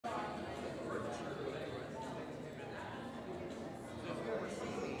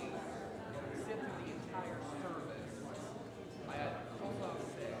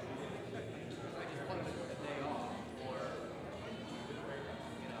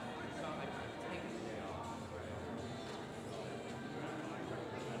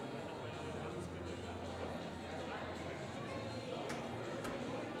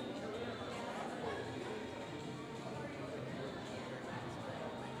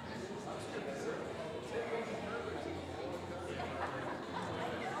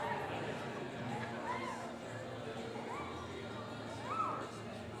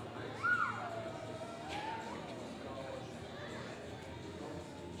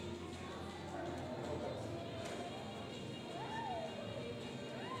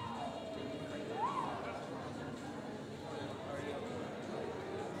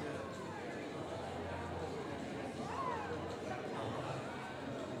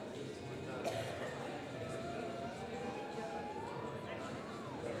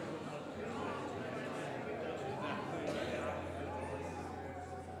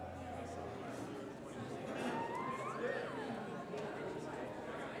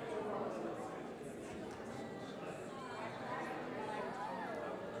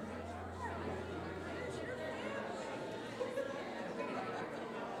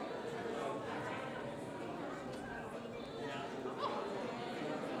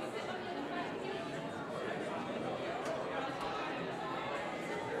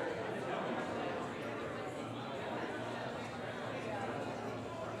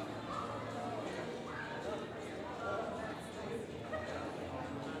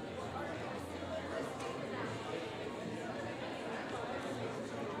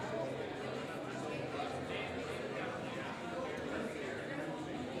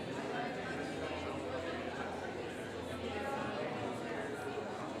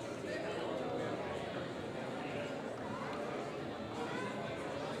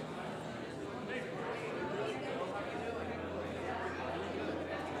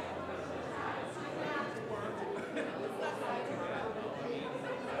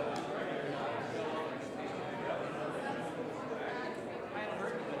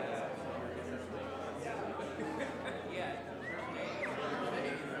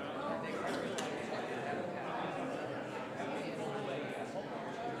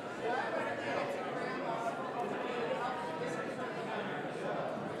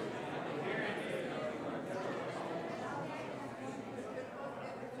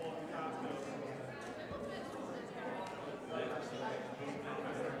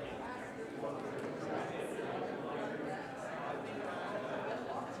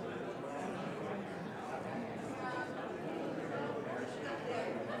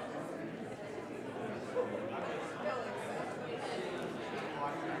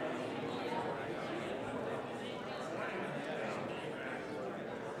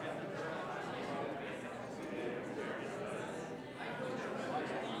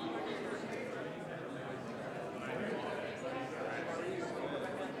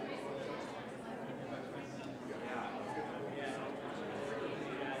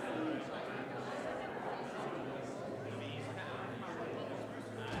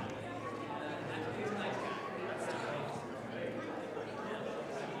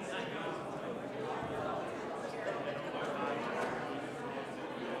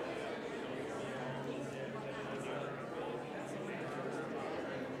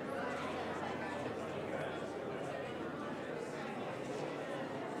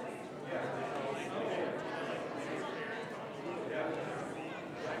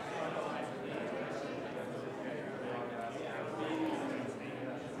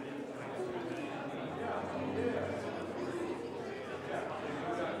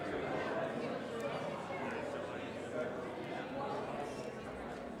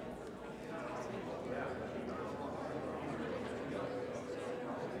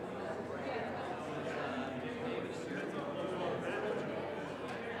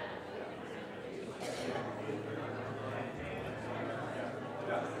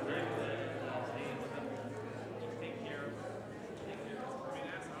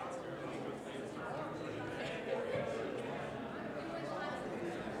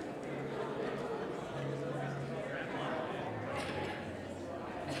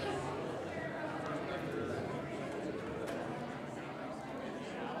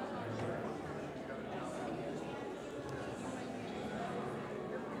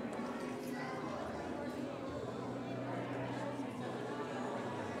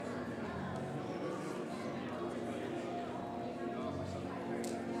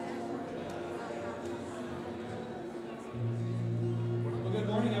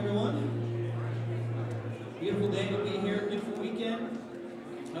day to be here at Beautiful Weekend.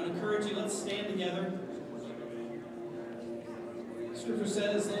 I would encourage you, let's stand together. Scripture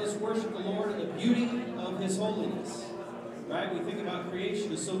says, let us worship the Lord in the beauty of His holiness. Right? We think about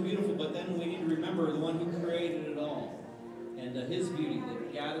creation is so beautiful, but then we need to remember the one who created it all. And His beauty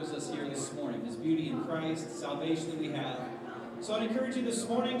that gathers us here this morning. His beauty in Christ, salvation that we have. So I'd encourage you this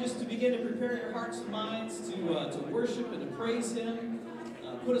morning just to begin to prepare your hearts and minds to worship and to praise Him.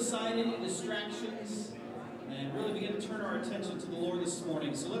 Put aside any distractions and really begin to turn our attention to the Lord this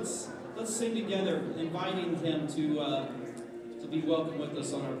morning. So let's sing together, inviting Him to be welcome with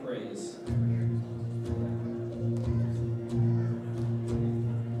us on our praise.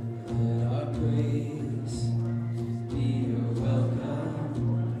 Let our praise be your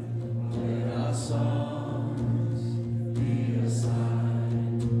welcome. Let our songs be a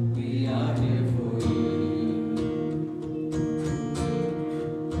sign we are here for you.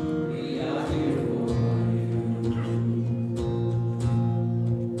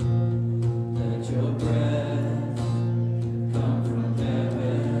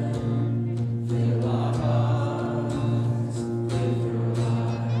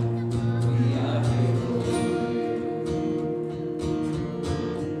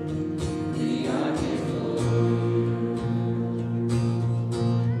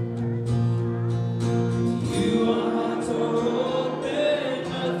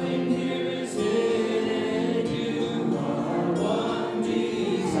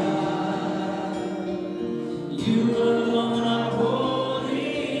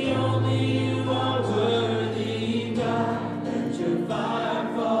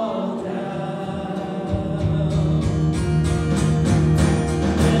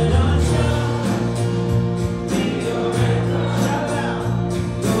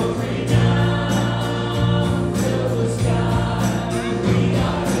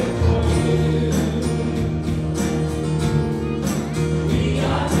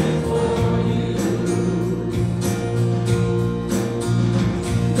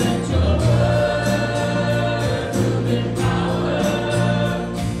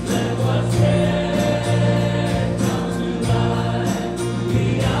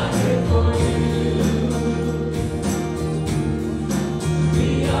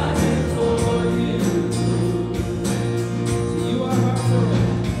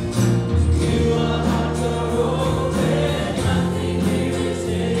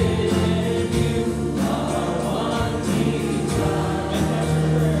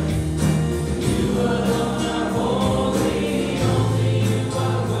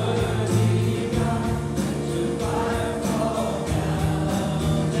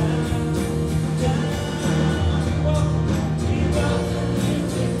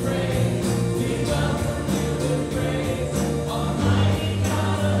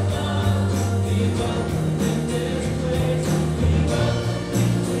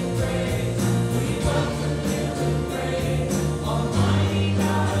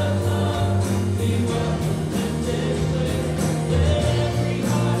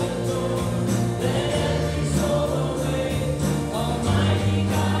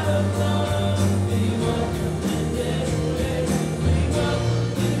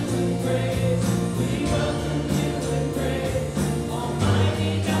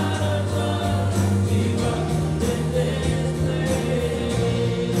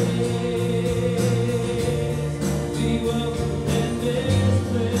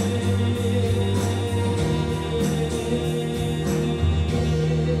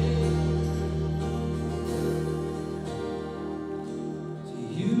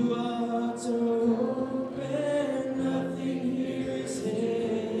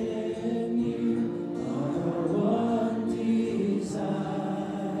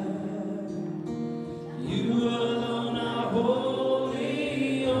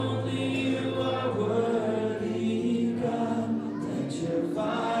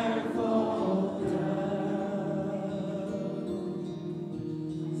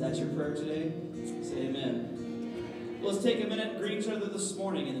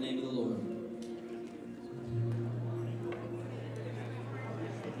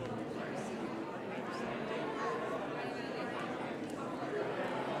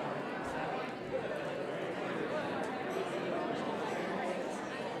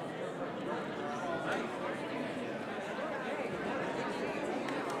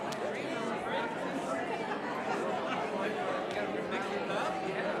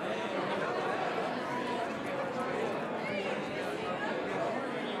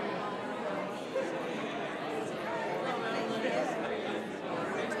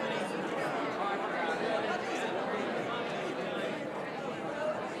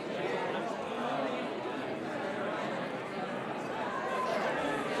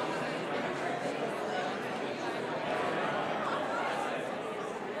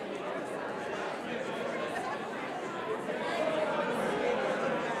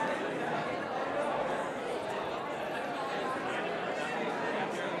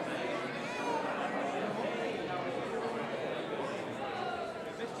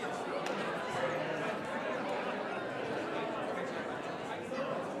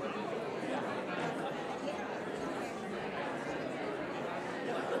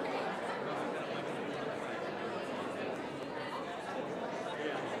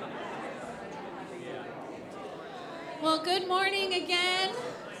 Well, good morning again.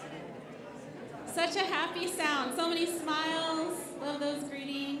 Such a happy sound. So many smiles. Love those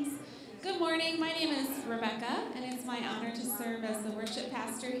greetings. Good morning. My name is Rebecca, and it's my honor to serve as the worship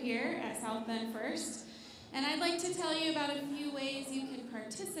pastor here at South Bend First. And I'd like to tell you about a few ways you can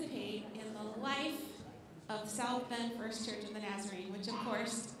participate in the life of South Bend First Church of the Nazarene, which of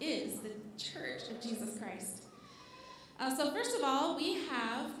course is the Church of Jesus Christ. So first of all, we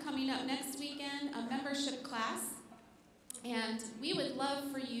have coming up next weekend a membership class. And we would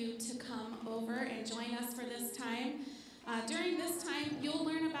love for you to come over and join us for this time. During this time, you'll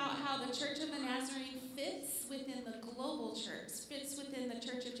learn about how the Church of the Nazarene fits within the global church, fits within the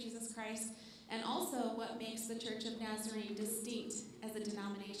Church of Jesus Christ, and also what makes the Church of Nazarene distinct as a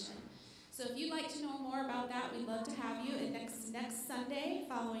denomination. So if you'd like to know more about that, we'd love to have you. And next Sunday,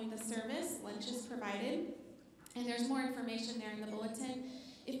 following the service, lunch is provided. And there's more information there in the bulletin.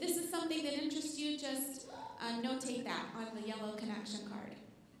 If this is something that interests you, just notate that on the yellow connection card.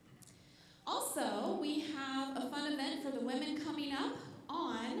 Also, we have a fun event for the women coming up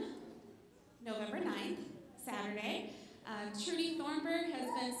on November 9th, Saturday. Trudy Thornburg has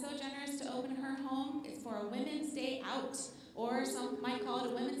been so generous to open her home. It's for a Women's Day Out, or some might call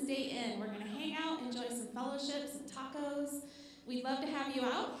it a Women's Day In. We're going to hang out, enjoy some fellowships, some tacos. We'd love to have you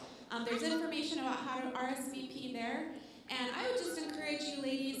out. There's information about how to RSVP there. And I would just encourage you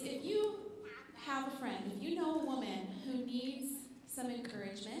ladies, if you have a friend, if you know a woman who needs some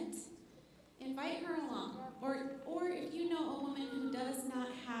encouragement, invite her along. Or if you know a woman who does not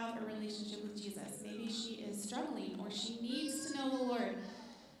have a relationship with Jesus, maybe she is struggling or she needs to know the Lord,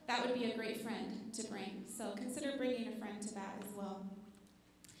 that would be a great friend to bring. So consider bringing a friend to that as well.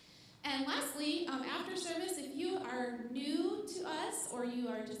 And lastly, after service, if you are new to us or you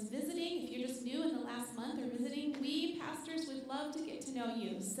are just visiting, if you're just new in the last month or visiting, we pastors would love to get to know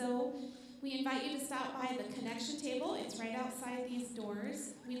you. So we invite you to stop by the connection table. It's right outside these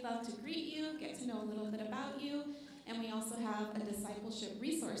doors. We'd love to greet you, get to know a little bit about you, and we also have a discipleship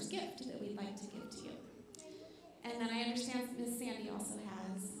resource gift that we'd like to give to you. And then I understand Ms. Sandy also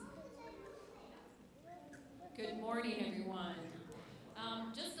has. Good morning, everyone.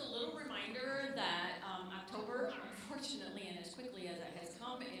 Just a little reminder that October, unfortunately, and as quickly as it has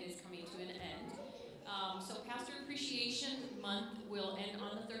come, it is coming to an end. So Pastor Appreciation Month will end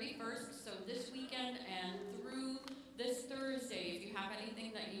on the 31st. So this weekend and through this Thursday, if you have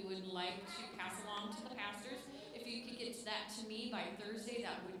anything that you would like to pass along to the pastors, if you could get that to me by Thursday,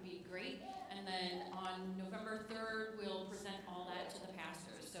 that would be great. And then on November 3rd, we'll present all that to the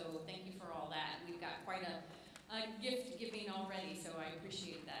pastors. So thank you for all that. We've got quite a gift giving already, so I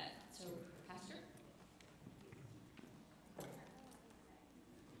appreciate that. So, Pastor?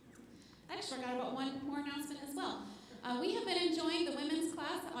 I just forgot about one more announcement as well. We have been enjoying the women's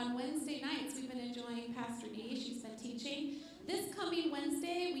class on Wednesday nights. We've been enjoying Pastor Dee. She's been teaching. This coming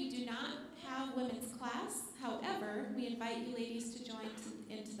Wednesday, we do not have women's class. However, we invite you ladies to join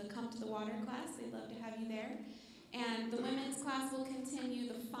into the Come to the Water class. They'd love to have you there. And the women's class will continue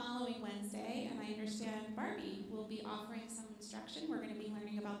the following Wednesday, and I understand Barbie will be offering some instruction. We're going to be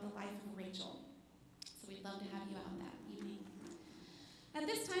learning about the life of Rachel. So we'd love to have you out that evening. At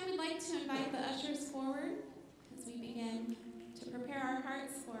this time, we'd like to invite the ushers forward as we begin to prepare our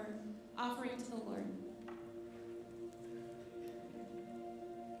hearts for offering to the Lord.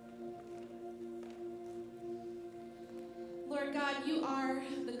 Lord God, you are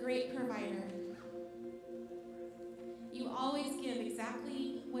the great provider. You always give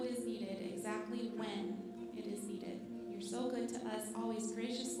exactly what is needed, exactly when it is needed. You're so good to us, always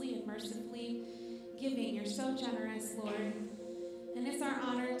graciously and mercifully giving. You're so generous, Lord. And it's our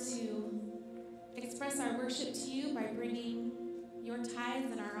honor to express our worship to you by bringing your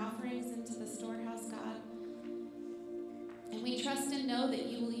tithes and our offerings into the storehouse, God. And we trust and know that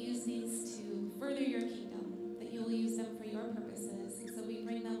you will use these to further your kingdom, that you will use them for your purposes. And so we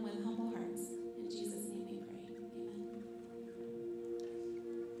bring them with humble hearts. In Jesus' name we pray.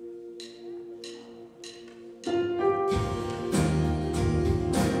 Amen.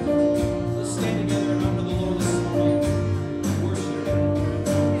 Let's stand together and honor the Lord this morning. Worship.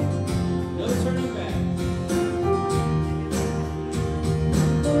 No turning back.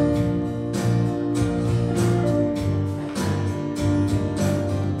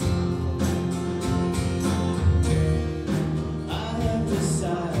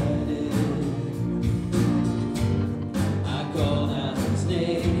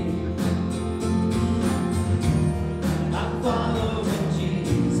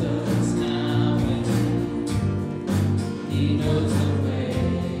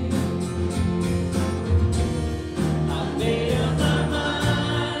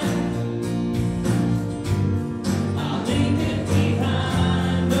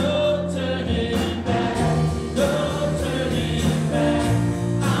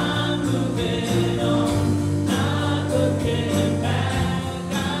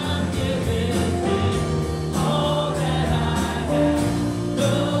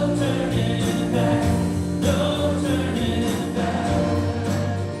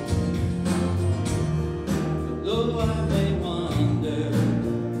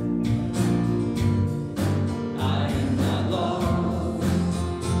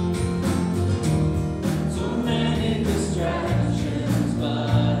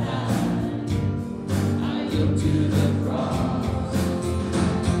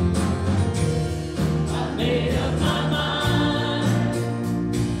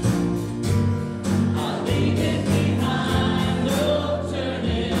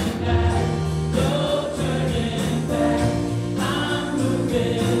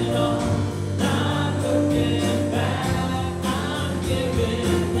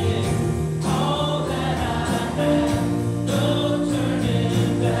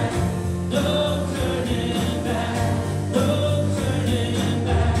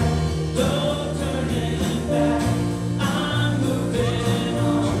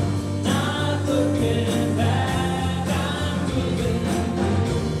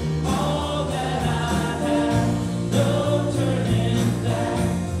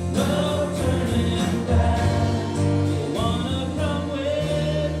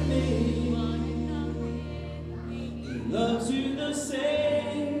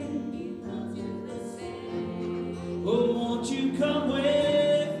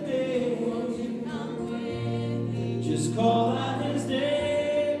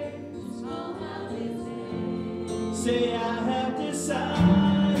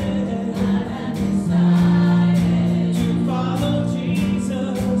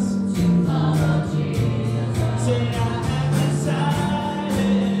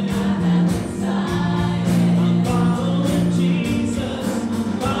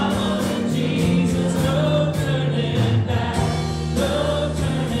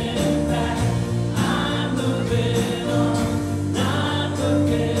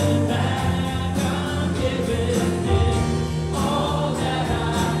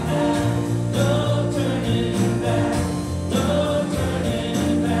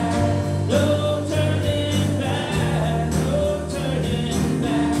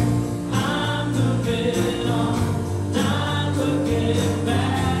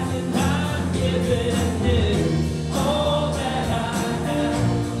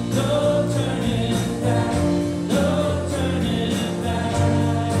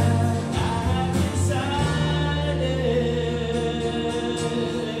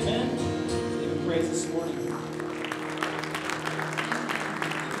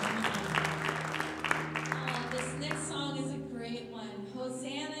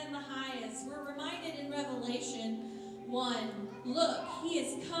 we're reminded in Revelation 1, look, he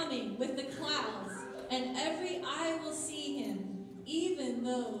is coming with the clouds, and every eye will see him, even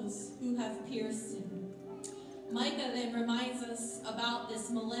those who have pierced him. Micah then reminds us about this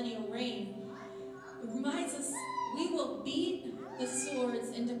millennial reign. It reminds us we will beat the swords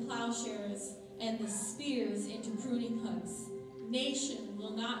into plowshares and the spears into pruning hooks. Nation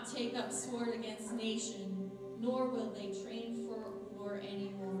will not take up sword against nation, nor will they train for war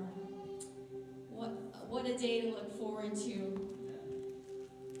anymore. What a day to look forward to.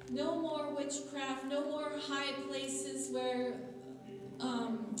 No more witchcraft, no more high places where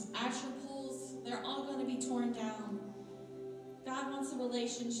Asher poles, they're all going to be torn down. God wants a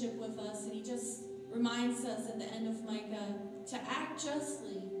relationship with us, and he just reminds us at the end of Micah to act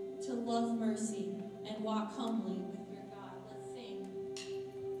justly, to love mercy, and walk humbly with your God. Let's sing.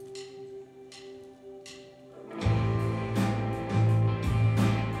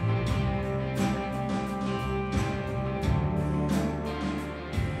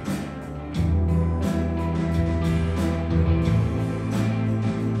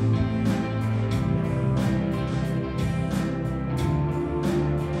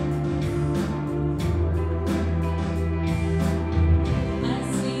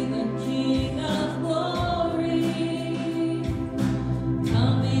 I see the King of Glory.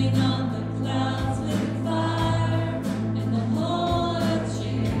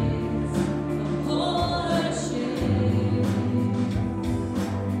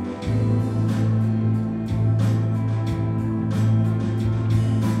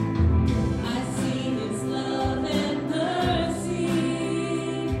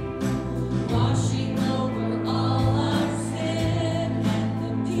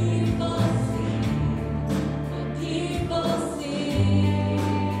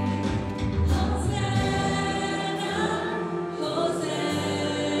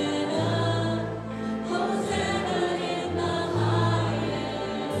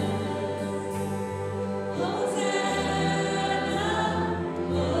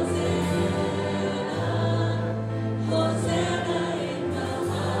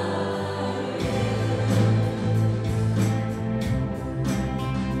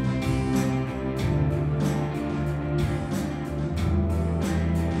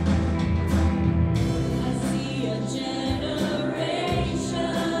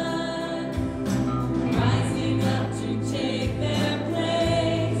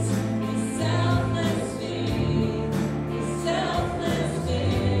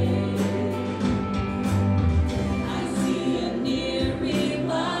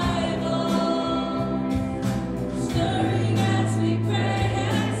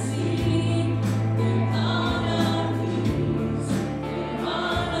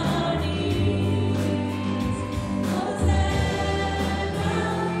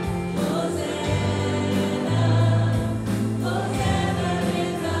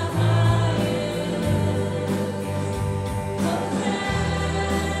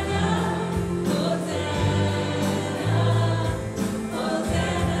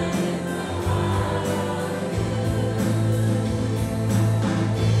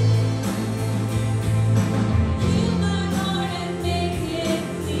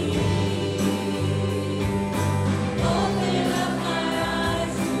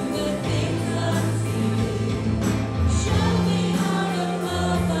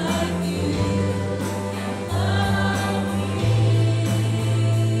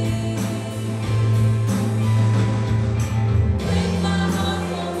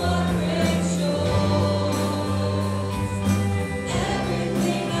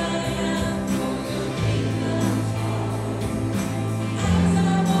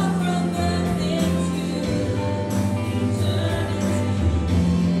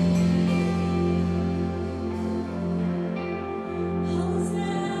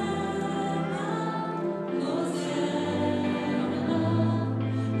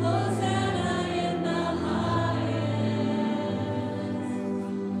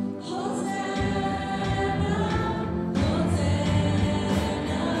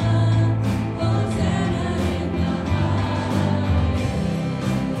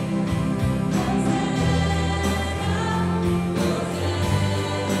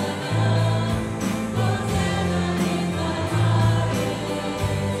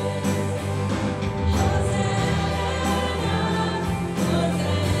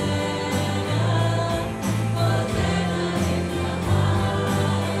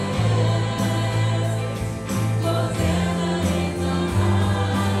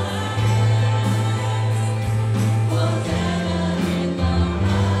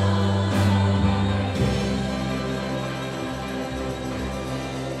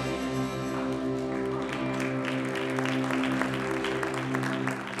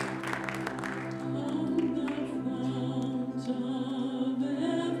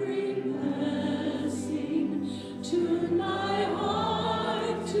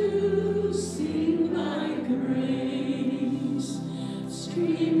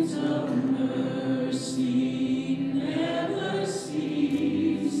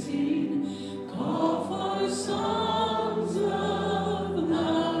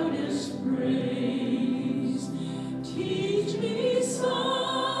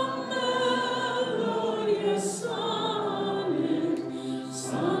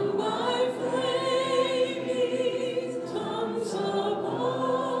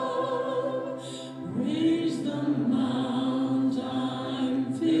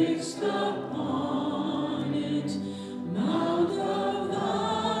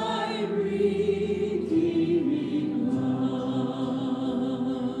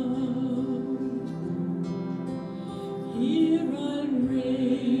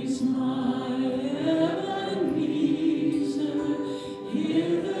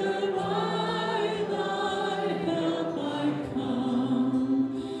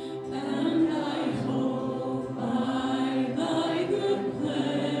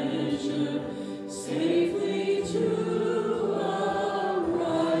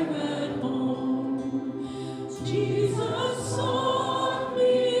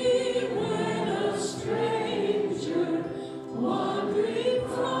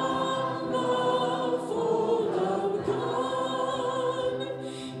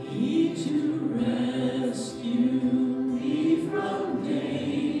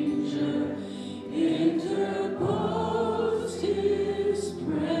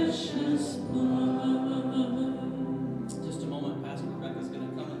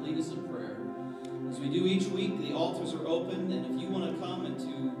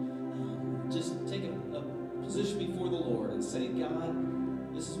 say,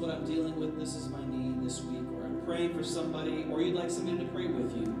 God, this is what I'm dealing with, this is my need this week, or I'm praying for somebody, or you'd like somebody to pray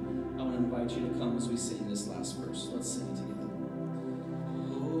with you, I want to invite you to come as we sing this last verse. Let's sing it together.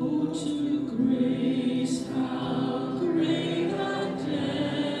 Oh, to grace, how great a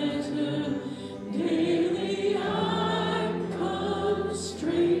debtor daily I'm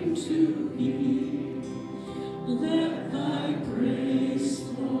constrained to be. Let thy grace,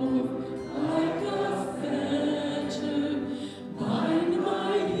 Lord, like a fetter, bind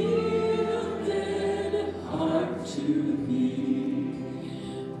my yielded heart to thee.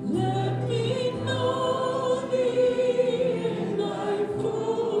 Let me know thee in thy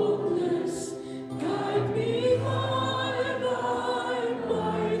fullness, guide me by thy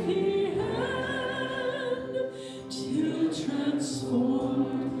mighty hand, till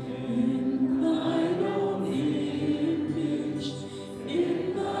transformed in thine own image,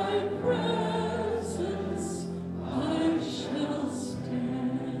 in thy presence I shall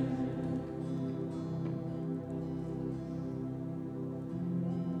stand.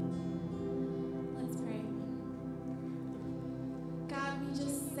 Let's pray. God, we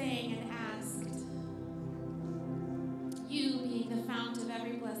just sang and asked, you being the fount of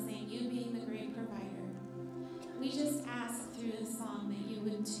every blessing, you being the great provider. We just ask through this song that you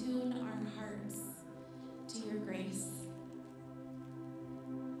would tune our hearts to your grace.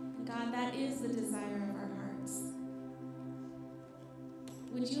 And God, that is the desire of our hearts.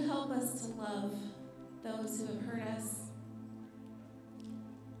 Would you help us to love those who have hurt us?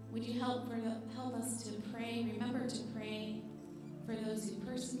 Would you help us to pray, remember to pray for those who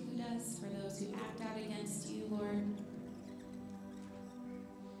persecute us, for those who act out against you, Lord?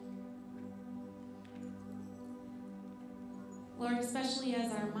 Lord, especially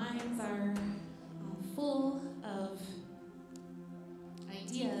as our minds are full of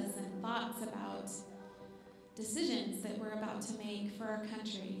ideas and thoughts about decisions that we're about to make for our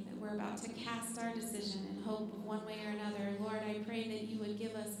country, that we're about to cast our decision in hope of one way or another. Lord, I pray that you would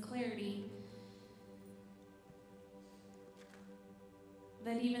give us clarity,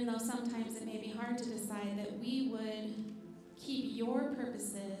 that even though sometimes it may be hard to decide, that we would keep your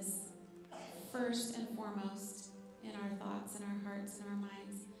purposes first and foremost in our thoughts and our hearts and our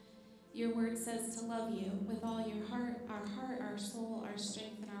minds. Your word says to love you with all your heart, our soul, our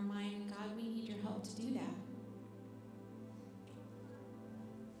strength, and our mind. God, we need your help to do that.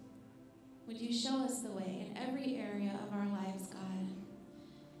 Would you show us the way in every area of our lives, God,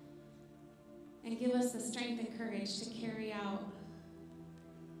 and give us the strength and courage to carry out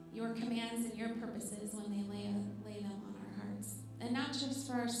your commands and your purposes when they lay them on our hearts. And not just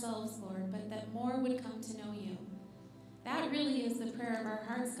for ourselves, Lord, but that more would come to know you. That really is the prayer of our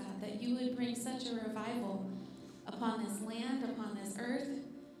hearts, God, that you would bring such a revival upon this land, upon this earth,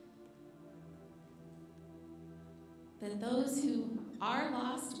 that those who are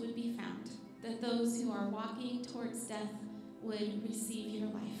lost would be found, that those who are walking towards death would receive your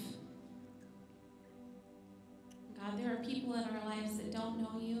life. God, there are people in our lives that don't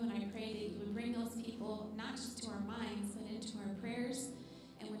know you, and I pray that you would bring those people not just to our minds, but into our prayers,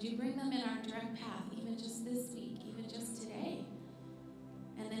 and would you bring them in our direct path, even just this week, even just today.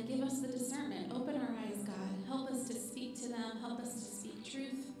 And then give us the discernment. Open our eyes, God. Help us to speak to them. Help us to speak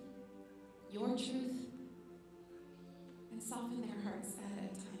truth, your truth, and soften their hearts at a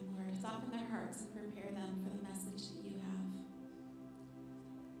time, Lord. Soften their hearts and prepare them for the message that you have.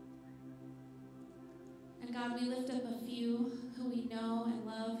 And God, we lift up a few who we know and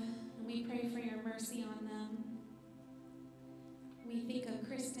love, and we pray for your mercy on them. We think of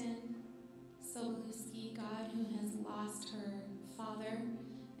Kristen Sobolewski, God, who has lost her father,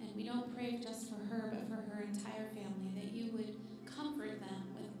 and we don't pray just for her, but for her entire family, that you would comfort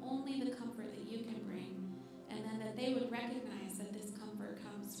them with only the comfort that you can bring, and then that they would recognize that this comfort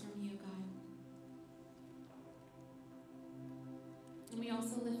comes from you, God. And we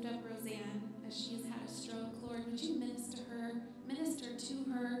also lift up Roseanne as she's had a stroke. Lord, would you minister to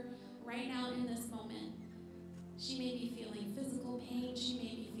her right now in this moment? She may be feeling physical pain. She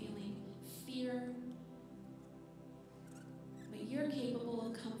may be feeling fear. But you're capable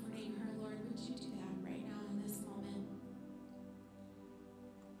of comforting her, Lord. Would you do that right now in this moment?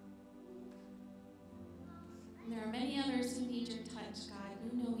 And there are many others who need your touch, God.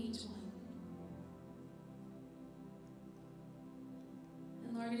 You know each one.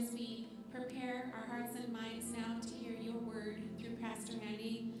 And Lord, as we prepare our hearts and minds now to hear your word through Pastor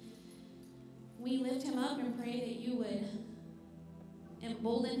Andy, we lift him up and pray that you would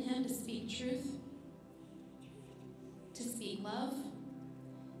embolden him to speak truth, to speak love,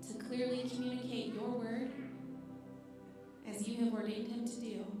 to clearly communicate your word as you have ordained him to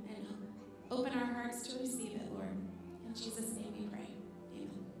do, and open our hearts to receive it, Lord. In Jesus' name we pray.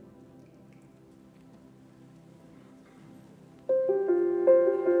 Amen.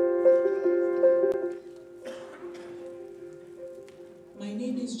 My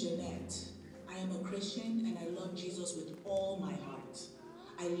name is Jeanette. I am a Christian and I love Jesus with all my heart.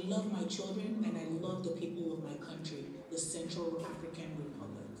 I love my children and I love the people of my country, the Central African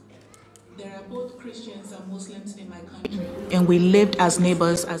Republic. There are both Christians and Muslims in my country, and we lived as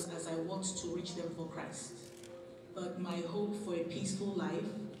neighbors as I worked to reach them for Christ. But my hope for a peaceful life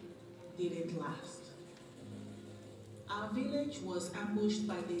didn't last. Our village was ambushed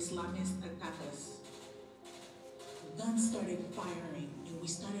by the Islamist attackers. Guns started firing and we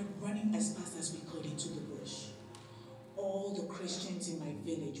started running as fast as we could into the bush. All the Christians in my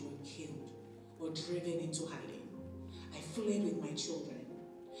village were killed or driven into hiding. I fled with my children.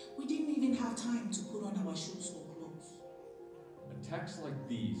 We didn't even have time to put on our shoes or clothes. Attacks like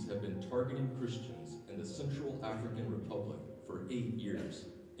these have been targeting Christians in the Central African Republic for 8 years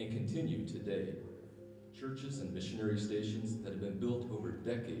and continue today. Churches and missionary stations that have been built over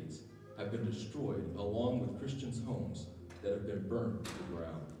decades have been destroyed along with Christians' homes that have been burned to the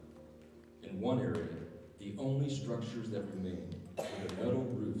ground. In one area, the only structures that remain are the metal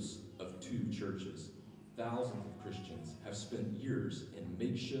roofs of 2 churches. Thousands of Christians have spent years in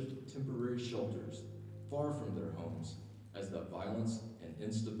makeshift temporary shelters far from their homes as the violence and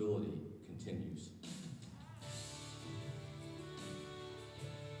instability continues.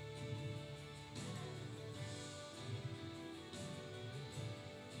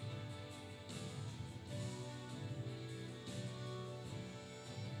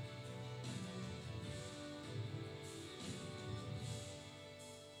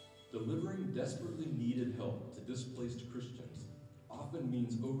 Delivering desperately needed help to displaced Christians often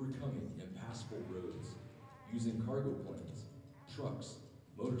means overcoming impassable roads, using cargo planes, trucks,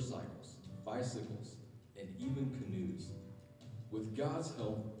 motorcycles, bicycles, and even canoes. With God's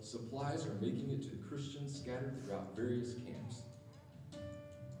help, supplies are making it to Christians scattered throughout various camps.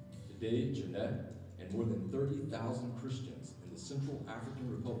 Today, Jeanette and more than 30,000 Christians in the Central African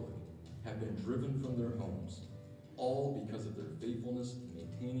Republic have been driven from their homes, all because of their faithfulness in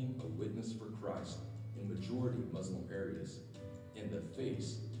maintaining a witness for Christ in majority Muslim areas in the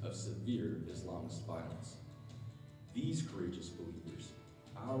face of severe Islamist violence. These courageous believers,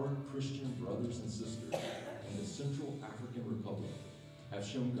 our Christian brothers and sisters in the Central African Republic, have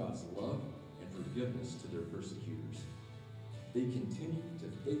shown God's love and forgiveness to their persecutors. They continue to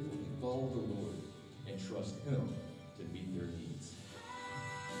faithfully follow the Lord and trust Him to meet their needs.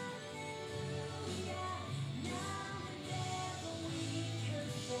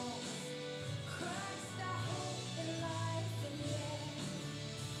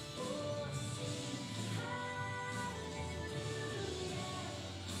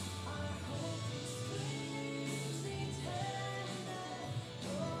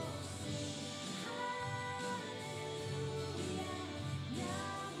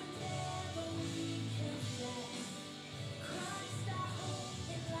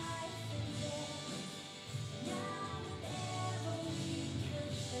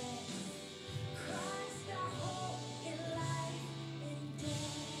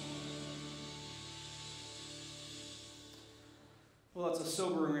 Well, it's a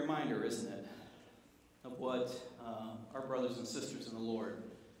sobering reminder, isn't it, of what our brothers and sisters in the Lord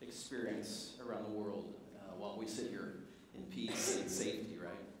experience around the world while we sit here in peace and safety, right?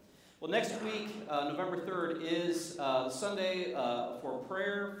 Well, next week, November 3rd, is Sunday for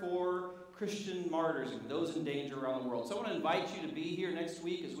prayer for Christian martyrs and those in danger around the world. So I want to invite you to be here next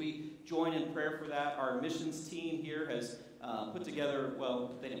week as we join in prayer for that. Our missions team here has put together,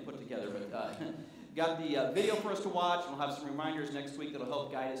 well, they didn't put together, but got the video for us to watch, and we'll have some reminders next week that'll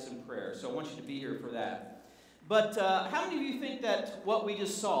help guide us in prayer. So I want you to be here for that. But how many of you think that what we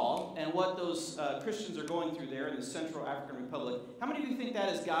just saw and what those Christians are going through there in the Central African Republic, how many of you think that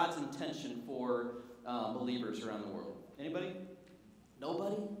is God's intention for believers around the world? Anybody?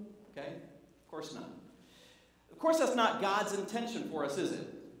 Nobody? Okay. Of course not. Of course that's not God's intention for us, is it?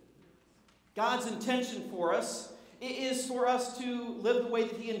 God's intention for us it is for us to live the way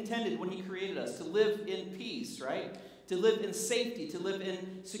that He intended when He created us, to live in peace, right? To live in safety, to live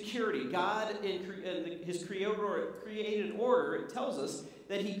in security. God, in His created order, it tells us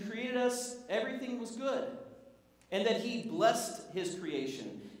that He created us, everything was good, and that He blessed His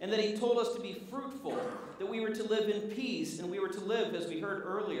creation, and that He told us to be fruitful, that we were to live in peace, and we were to live, as we heard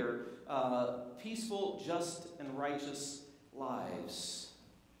earlier, peaceful, just, and righteous lives.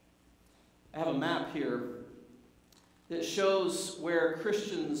 I have a map here that shows where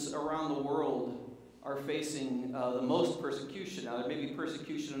Christians around the world are facing the most persecution. Now, there may be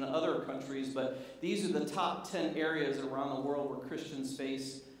persecution in other countries, but these are the top 10 areas around the world where Christians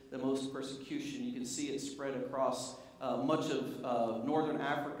face the most persecution. You can see it spread across much of northern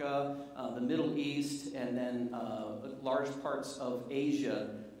Africa, the Middle East, and then large parts of Asia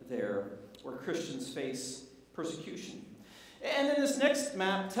there, where Christians face persecution. And then this next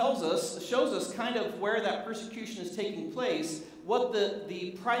map shows us kind of where that persecution is taking place, what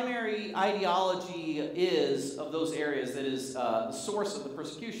the primary ideology is of those areas that is the source of the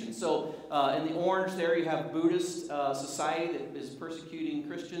persecution. So in the orange there you have Buddhist society that is persecuting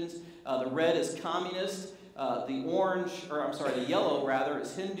Christians. The red is communist. The yellow rather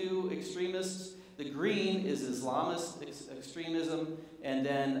is Hindu extremists. The green is Islamist extremism. And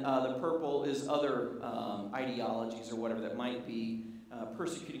then the purple is other ideologies or whatever that might be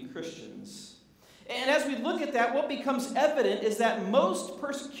persecuting Christians. And as we look at that, what becomes evident is that most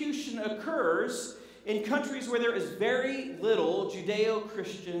persecution occurs in countries where there is very little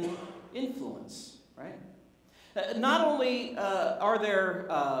Judeo-Christian influence, right? Not only are there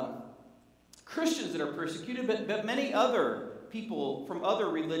Christians that are persecuted, but many other people from other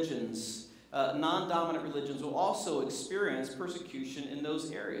religions, non-dominant religions, will also experience persecution in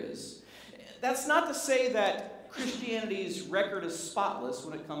those areas. That's not to say that Christianity's record is spotless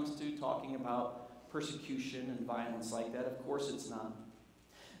when it comes to talking about persecution and violence like that. Of course it's not.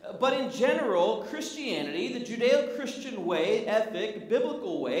 But in general, Christianity, the Judeo-Christian way, ethic,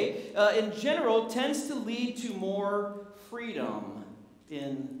 biblical way, in general tends to lead to more freedom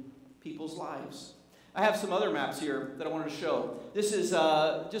in people's lives. I have some other maps here that I wanted to show. This is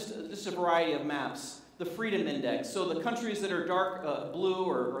just a variety of maps. The Freedom Index. So the countries that are dark blue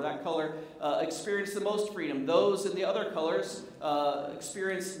or that color experience the most freedom. Those in the other colors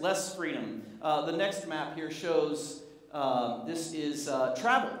experience less freedom. The next map here shows this is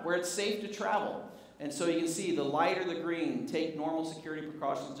travel, where it's safe to travel. And so you can see the lighter the green, take normal security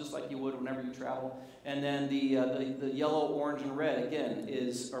precautions just like you would whenever you travel. And then the yellow, orange, and red, again,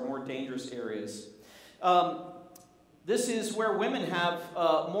 are more dangerous areas. This is where women have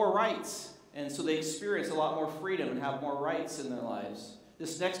more rights. And so they experience a lot more freedom and have more rights in their lives.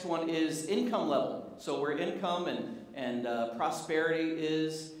 This next one is income level. So where income and prosperity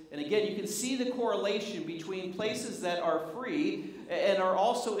is. And again, you can see the correlation between places that are free and are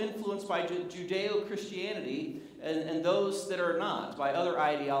also influenced by Judeo-Christianity and those that are not, by other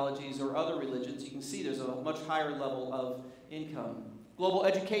ideologies or other religions. You can see there's a much higher level of income. Global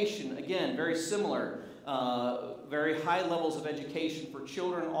education, again, very similar. Very high levels of education for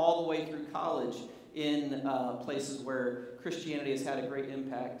children all the way through college in places where Christianity has had a great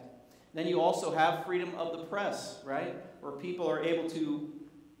impact. Then you also have freedom of the press, right? Where people are able to,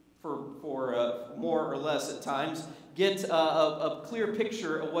 for more or less at times, get a clear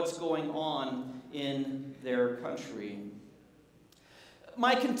picture of what's going on in their country.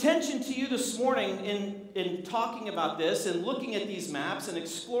 My contention to you this morning in talking about this and looking at these maps and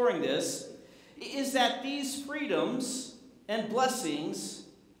exploring this is that these freedoms and blessings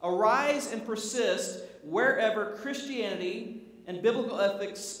arise and persist wherever Christianity and biblical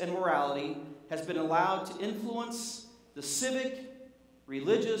ethics and morality has been allowed to influence the civic,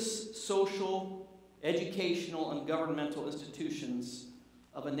 religious, social, educational, and governmental institutions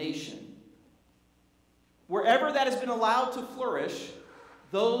of a nation. Wherever that has been allowed to flourish,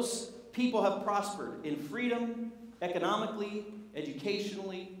 those people have prospered in freedom, economically,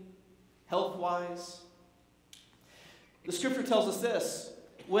 educationally, health-wise. The scripture tells us this: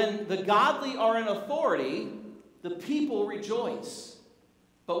 when the godly are in authority, the people rejoice.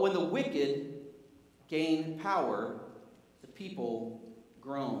 But when the wicked gain power, the people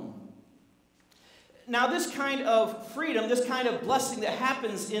groan. Now, this kind of freedom, this kind of blessing that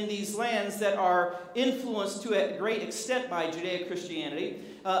happens in these lands that are influenced to a great extent by Judeo-Christianity,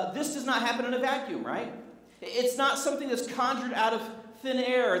 this does not happen in a vacuum, right? It's not something that's conjured out of thin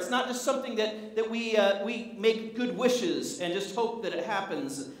air. It's not just something that we make good wishes and just hope that it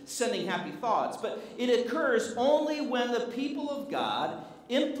happens, sending happy thoughts. But it occurs only when the people of God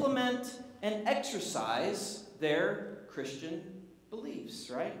implement and exercise their Christian beliefs,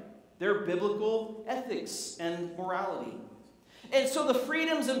 right? Their biblical ethics and morality. And so the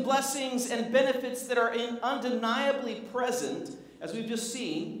freedoms and blessings and benefits that are undeniably present, as we've just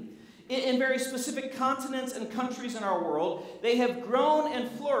seen, in very specific continents and countries in our world, they have grown and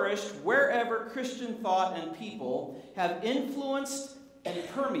flourished wherever Christian thought and people have influenced and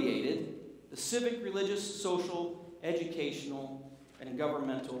permeated the civic, religious, social, educational, and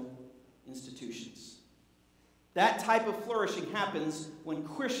governmental institutions. That type of flourishing happens when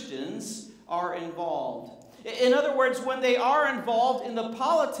Christians are involved. In other words, when they are involved in the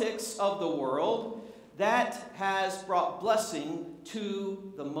politics of the world, that has brought blessing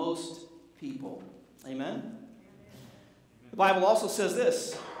to the most people. Amen? The Bible also says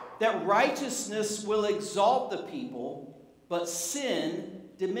this, that righteousness will exalt the people, but sin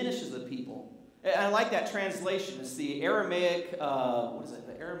diminishes the people. And I like that translation. It's the Aramaic,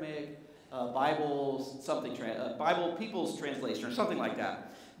 The Aramaic Bible something, Bible People's Translation or something like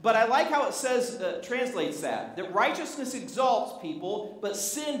that. But I like how it says, translates that righteousness exalts people, but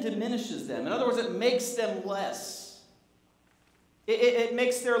sin diminishes them. In other words, it makes them less. It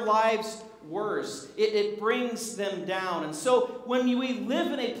makes their lives worse. It brings them down. And so when we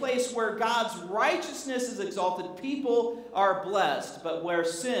live in a place where God's righteousness is exalted, people are blessed. But where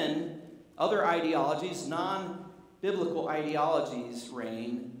sin, other ideologies, non-biblical ideologies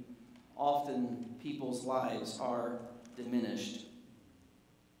reign, often people's lives are diminished.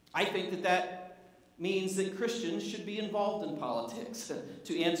 I think that means that Christians should be involved in politics,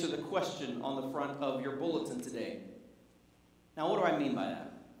 to answer the question on the front of your bulletin today. Now, what do I mean by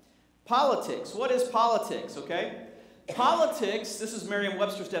that? Politics. What is politics, okay? Politics, this is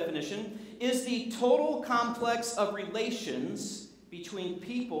Merriam-Webster's definition, is the total complex of relations between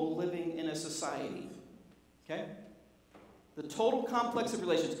people living in a society. Okay? The total complex of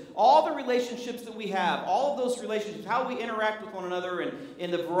relations. All the relationships that we have, all of those relationships, how we interact with one another, and in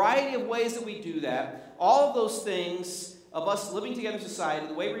the variety of ways that we do that, all of those things of us living together in society,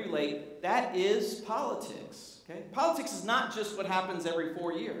 the way we relate, that is politics. Okay? Politics is not just what happens every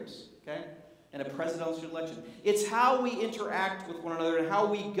 4 years, okay, in a presidential election. It's how we interact with one another and how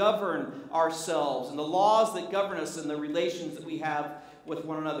we govern ourselves and the laws that govern us and the relations that we have with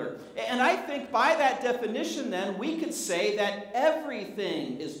one another. And I think by that definition, then, we could say that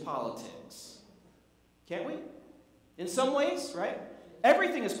everything is politics. Can't we? In some ways, right?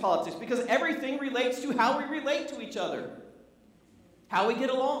 Everything is politics because everything relates to how we relate to each other, how we get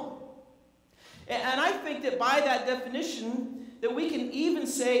along. And I think that by that definition, that we can even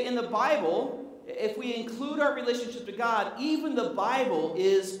say in the Bible, if we include our relationship to God, even the Bible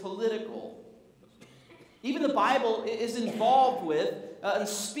is political. Even the Bible is involved with and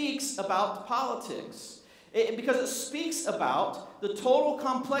speaks about politics. Because it speaks about the total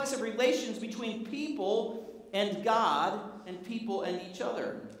complex of relations between people and God and people and each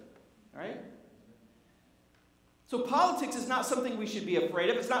other. Right? So politics is not something we should be afraid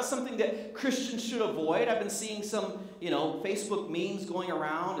of. It's not something that Christians should avoid. I've been seeing some, Facebook memes going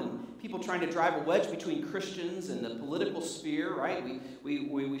around and people trying to drive a wedge between Christians and the political sphere, right? We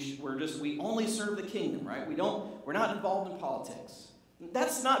only serve the kingdom, right? We're not involved in politics.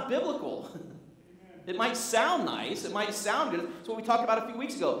 That's not biblical. It might sound nice. It might sound good. It's what we talked about a few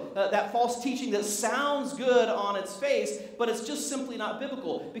weeks ago. That false teaching that sounds good on its face, but it's just simply not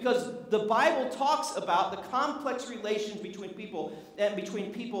biblical. Because the Bible talks about the complex relations between people and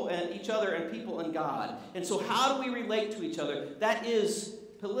each other and people and God. And so how do we relate to each other? That is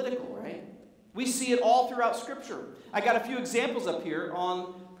political, right? We see it all throughout Scripture. I got a few examples up here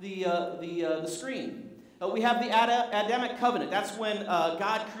on the screen. We have the Adamic covenant. That's when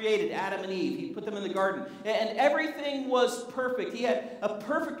God created Adam and Eve. He put them in the garden. And everything was perfect. He had a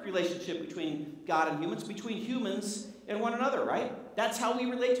perfect relationship between God and humans, between humans and one another, right? That's how we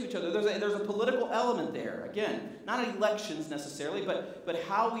relate to each other. There's a political element there. Again, not elections necessarily, but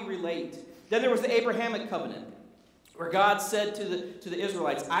how we relate. Then there was the Abrahamic covenant, where God said to the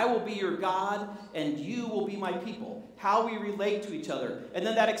Israelites, I will be your God and you will be my people. How we relate to each other. And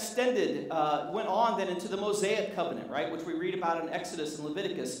then that extended, went on then into the Mosaic covenant, right? Which we read about in Exodus and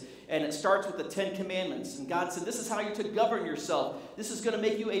Leviticus. And it starts with the 10 Commandments. And God said, this is how you're to govern yourself. This is going to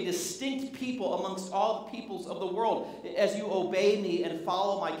make you a distinct people amongst all the peoples of the world as you obey me and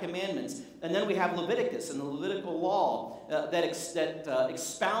follow my commandments. And then we have Leviticus and the Levitical law that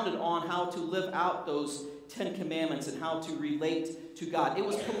expounded on how to live out those 10 Commandments and how to relate to God. It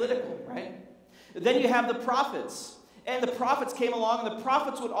was political, right? Then you have the prophets. And the prophets came along, and the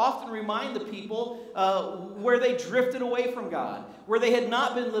prophets would often remind the people where they drifted away from God, where they had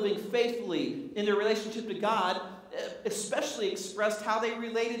not been living faithfully in their relationship to God, especially expressed how they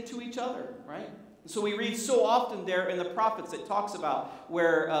related to each other, right? So we read so often there in the prophets it talks about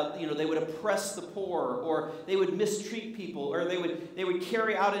where they would oppress the poor, or they would mistreat people, or they would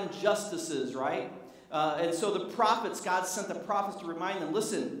carry out injustices, right? And so the prophets, God sent the prophets to remind them,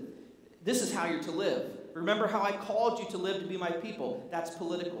 listen, this is how you're to live. Remember how I called you to live to be my people. That's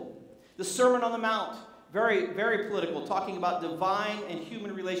political. The Sermon on the Mount, very, very political, talking about divine and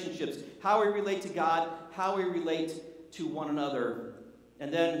human relationships, how we relate to God, how we relate to one another.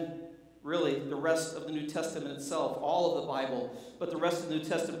 And then, really, the rest of the New Testament itself, all of the Bible, but the rest of the New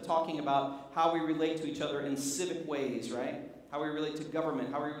Testament talking about how we relate to each other in civic ways, right? how we relate to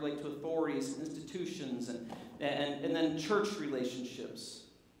government, how we relate to authorities, institutions, and then church relationships,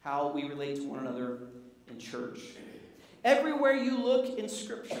 how we relate to one another in church. Everywhere you look in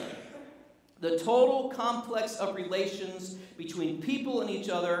Scripture, the total complex of relations between people and each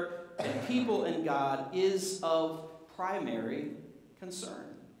other and people and God is of primary concern,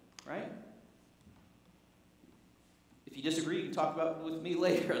 right? If you disagree, you can talk about it with me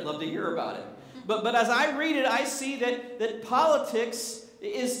later. I'd love to hear about it. But as I read it, I see that politics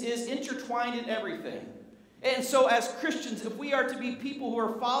is intertwined in everything. And so as Christians, if we are to be people who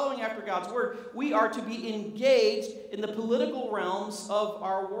are following after God's word, we are to be engaged in the political realms of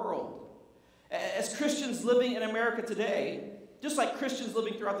our world. As Christians living in America today, just like Christians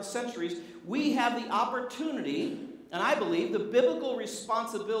living throughout the centuries, we have the opportunity, and I believe the biblical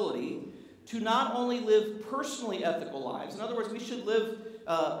responsibility, to not only live personally ethical lives. In other words, we should live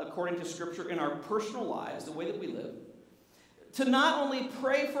according to Scripture in our personal lives, the way that we live. To not only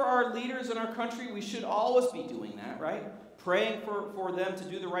pray for our leaders in our country, we should always be doing that, right? Praying for them to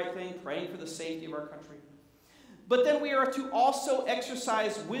do the right thing, praying for the safety of our country. But then we are to also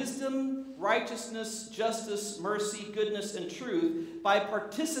exercise wisdom, righteousness, justice, mercy, goodness, and truth by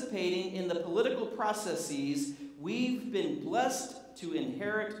participating in the political processes we've been blessed to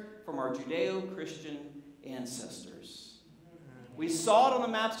inherit from our Judeo-Christian ancestors. We saw it on the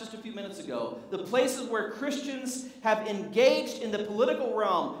maps just a few minutes ago. The places where Christians have engaged in the political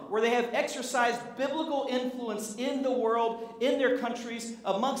realm, where they have exercised biblical influence in the world, in their countries,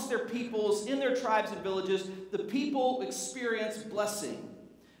 amongst their peoples, in their tribes and villages, the people experience blessing.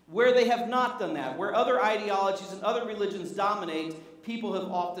 Where they have not done that, where other ideologies and other religions dominate, people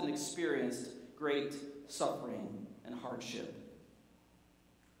have often experienced great suffering and hardship.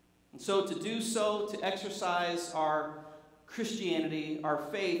 And so to do so, to exercise our Christianity, our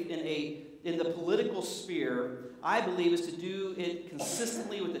faith in the political sphere, I believe is to do it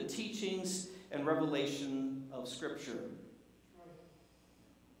consistently with the teachings and revelation of Scripture.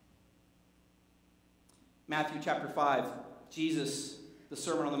 Matthew chapter 5, Jesus, the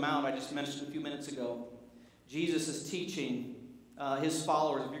Sermon on the Mount I just mentioned a few minutes ago. Jesus is teaching his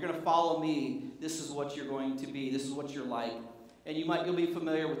followers, if you're going to follow me, this is what you're going to be, this is what you're like. And you'll be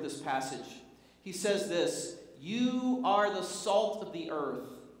familiar with this passage. He says this, "You are the salt of the earth.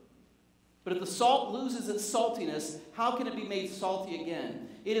 But if the salt loses its saltiness, how can it be made salty again?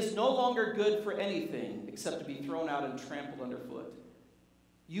 It is no longer good for anything except to be thrown out and trampled underfoot.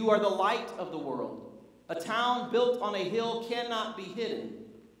 You are the light of the world. A town built on a hill cannot be hidden.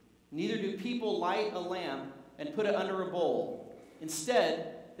 Neither do people light a lamp and put it under a bowl.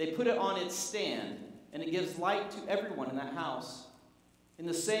 Instead, they put it on its stand, and it gives light to everyone in that house. In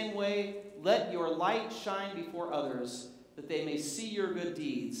the same way, let your light shine before others, that they may see your good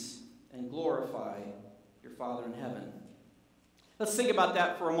deeds and glorify your Father in heaven." Let's think about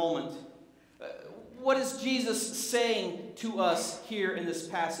that for a moment. What is Jesus saying to us here in this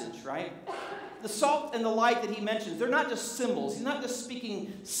passage, right? The salt and the light that he mentions, they're not just symbols. He's not just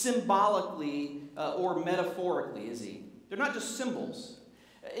speaking symbolically or metaphorically, is he? They're not just symbols.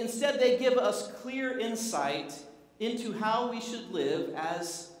 Instead, they give us clear insight into how we should live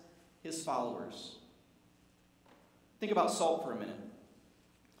as his followers. Think about salt for a minute.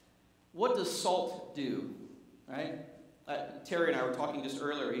 What does salt do? Right? Terry and I were talking just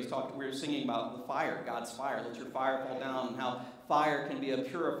earlier. We were singing about the fire, God's fire. Let your fire fall down, and how fire can be a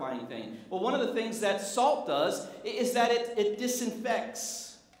purifying thing. Well, one of the things that salt does is that it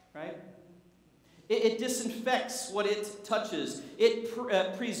disinfects, right? It disinfects what it touches. It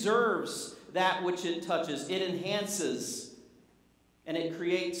preserves that which it touches. It enhances, and it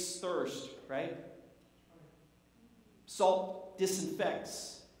creates thirst, right? Salt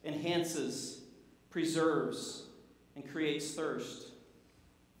disinfects, enhances, preserves, and creates thirst.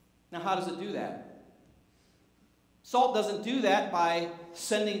 Now, how does it do that? Salt doesn't do that by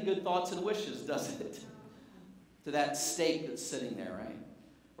sending good thoughts and wishes, does it? To that steak that's sitting there, right?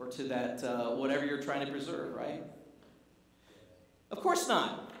 Or to that whatever you're trying to preserve, right? Of course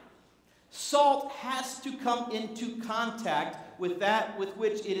not. Salt has to come into contact with that with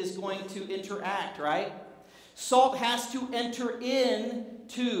which it is going to interact, right? Salt has to enter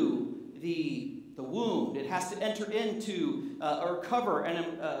into the wound. It has to enter into or cover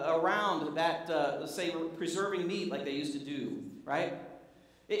and around that, say, preserving meat like they used to do, right?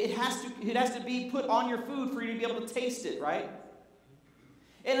 It has to be put on your food for you to be able to taste it, right?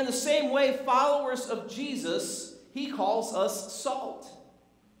 And in the same way, followers of Jesus, he calls us salt.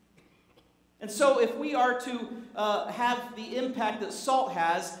 And so if we are to have the impact that salt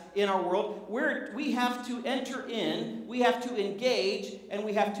has in our world, we have to enter in, we have to engage, and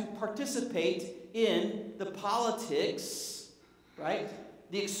we have to participate in the politics right?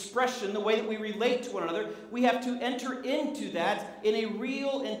 The expression, the way that we relate to one another, we have to enter into that in a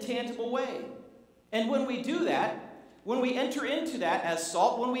real and tangible way. And when we do that, when we enter into that as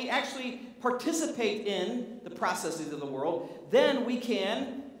salt, when we actually participate in the processes of the world, then we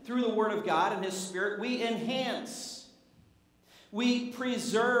can, through the Word of God and His Spirit, we enhance. We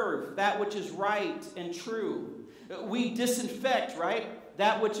preserve that which is right and true. We disinfect, right,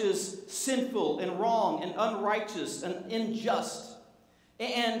 that which is sinful and wrong and unrighteous and unjust.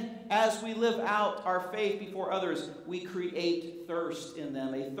 And as we live out our faith before others, we create thirst in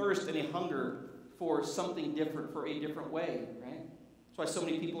them, a thirst and a hunger for something different, for a different way, right? That's why so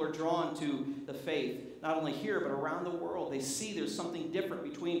many people are drawn to the faith, not only here, but around the world. They see there's something different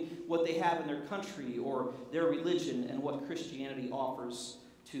between what they have in their country or their religion and what Christianity offers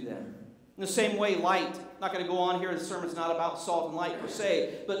to them. In the same way, light, not going to go on here, the sermon's not about salt and light per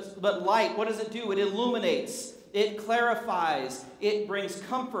se, but light, what does it do? It illuminates, it clarifies, it brings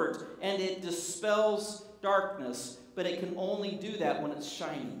comfort, and it dispels darkness. But it can only do that when it's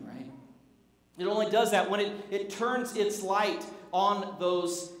shining, right? It only does that when it turns its light on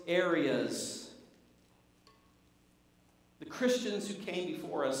those areas. The Christians who came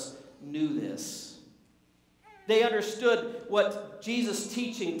before us knew this. They understood what Jesus'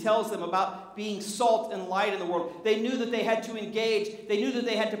 teaching tells them about being salt and light in the world. They knew that they had to engage. They knew that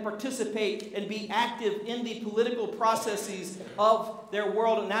they had to participate and be active in the political processes of their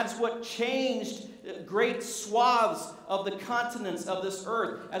world. And that's what changed great swaths of the continents of this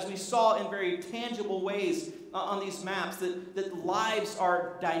earth, as we saw in very tangible ways on these maps, that lives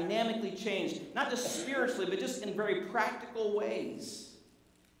are dynamically changed, not just spiritually, but just in very practical ways.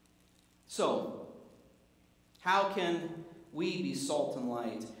 So, how can we be salt and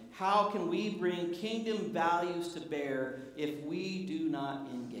light? How can we bring kingdom values to bear if we do not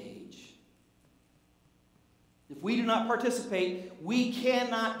engage? If we do not participate, we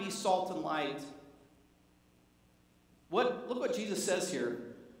cannot be salt and light. Look what Jesus says here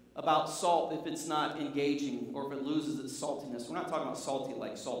about salt if it's not engaging or if it loses its saltiness. We're not talking about salty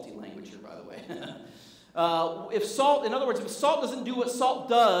like salty language here, by the way. If salt doesn't do what salt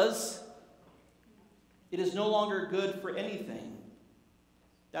does, it is no longer good for anything.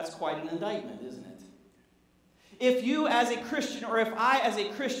 That's quite an indictment, isn't it? If you as a Christian, or if I as a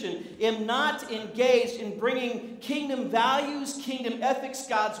Christian, am not engaged in bringing kingdom values, kingdom ethics,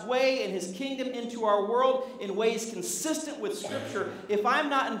 God's way and His kingdom into our world in ways consistent with Scripture, if I'm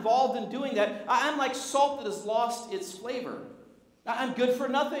not involved in doing that, I'm like salt that has lost its flavor. I'm good for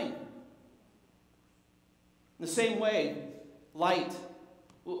nothing. In the same way, light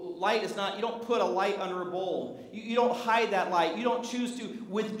is not, you don't put a light under a bowl. You don't hide that light. You don't choose to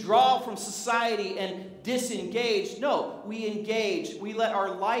withdraw from society and disengage. No, we engage. We let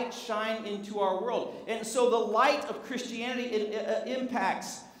our light shine into our world. And so the light of Christianity, it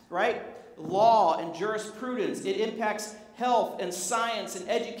impacts, right, law and jurisprudence. It impacts health and science and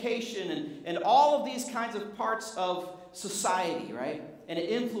education and all of these kinds of parts of society, right? And it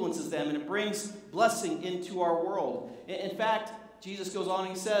influences them and it brings blessing into our world. In fact, Jesus goes on and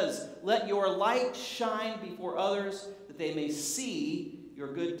He says, "Let your light shine before others, that they may see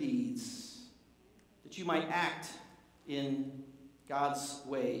your good deeds, that you might act in God's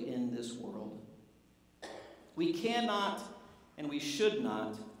way in this world." We cannot and we should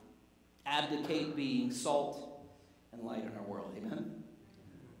not abdicate being salt and light in our world. Amen?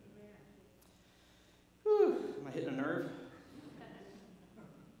 Whew, am I hitting a nerve?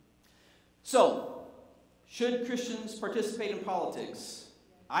 So, should Christians participate in politics?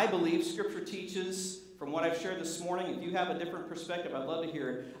 I believe Scripture teaches, from what I've shared this morning, if you have a different perspective, I'd love to hear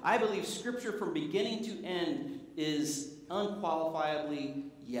it. I believe Scripture from beginning to end is unqualifiably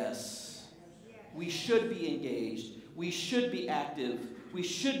yes. We should be engaged. We should be active. We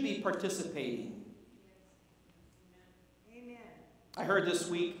should be participating. Amen. I heard this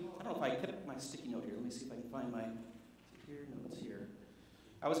week, I don't know if I kept my sticky note here. Let me see if I can find my, here, no, it's here.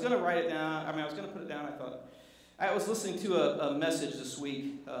 I was going to write it down. I was going to put it down. I was listening to a message this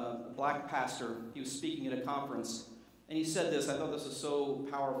week, a black pastor. He was speaking at a conference, and he said this. I thought this was so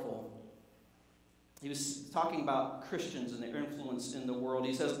powerful. He was talking about Christians and their influence in the world.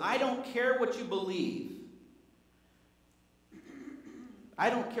 He says, "I don't care what you believe.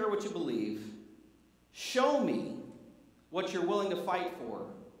 I don't care what you believe. Show me what you're willing to fight for,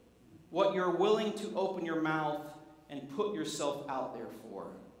 what you're willing to open your mouth and put yourself out there for."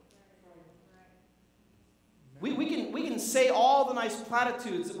 We can say all the nice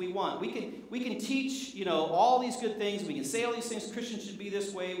platitudes that we want. We can teach, all these good things. We can say all these things. Christians should be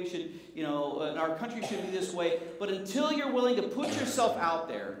this way. We should, our country should be this way. But until you're willing to put yourself out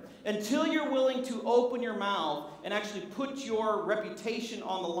there, until you're willing to open your mouth and actually put your reputation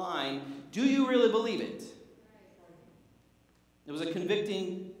on the line, do you really believe it? It was a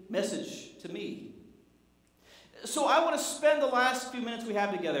convicting message to me. So I want to spend the last few minutes we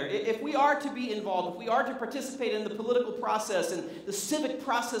have together. If we are to be involved, if we are to participate in the political process and the civic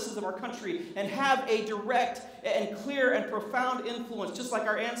processes of our country and have a direct and clear and profound influence, just like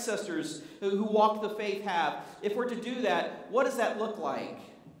our ancestors who walked the faith have, if we're to do that, what does that look like?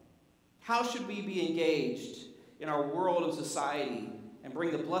 How should we be engaged in our world of society and bring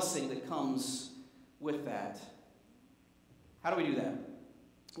the blessing that comes with that? How do we do that?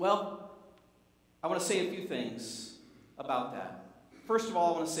 Well, I want to say a few things about that. First of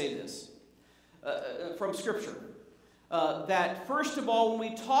all, I want to say this from Scripture. That first of all,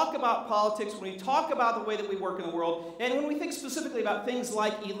 when we talk about politics, when we talk about the way that we work in the world, and when we think specifically about things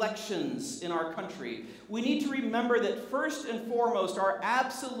like elections in our country, we need to remember that first and foremost, our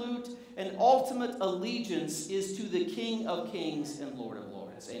absolute and ultimate allegiance is to the King of Kings and Lord of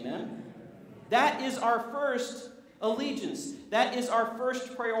Lords. Amen? That is our first allegiance. That is our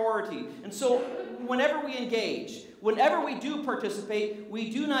first priority. And so whenever we engage, whenever we do participate, we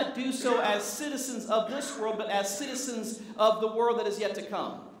do not do so as citizens of this world, but as citizens of the world that is yet to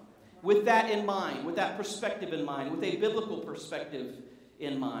come. With that in mind, with that perspective in mind, with a biblical perspective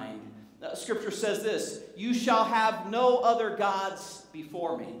in mind. Scripture says this, you shall have no other gods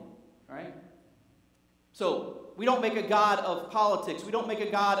before me. All right? So, we don't make a god of politics. We don't make a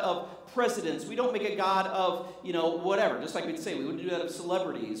god of presidents. We don't make a god of, whatever. Just like we'd say, we wouldn't do that of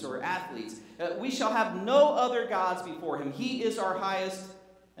celebrities or athletes. We shall have no other gods before him. He is our highest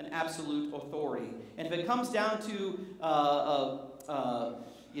and absolute authority. And if it comes down to,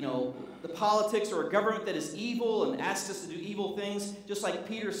 the politics or a government that is evil and asks us to do evil things, just like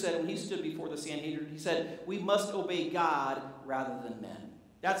Peter said when he stood before the Sanhedrin, he said, we must obey God rather than men.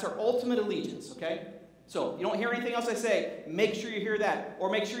 That's our ultimate allegiance, okay? So, you don't hear anything else I say, make sure you hear that. Or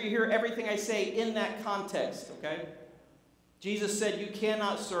make sure you hear everything I say in that context, okay? Jesus said you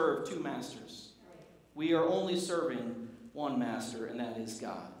cannot serve two masters. We are only serving one master, and that is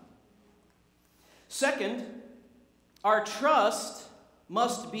God. Second, our trust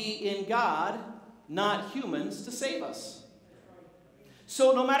must be in God, not humans, to save us.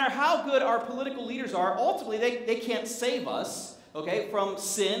 So no matter how good our political leaders are, ultimately they can't save us. Okay, from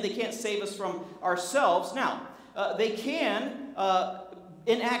sin. They can't save us from ourselves. Now, they can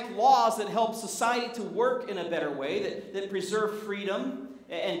enact laws that help society to work in a better way, that preserve freedom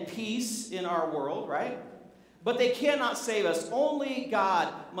and peace in our world, right? But they cannot save us. Only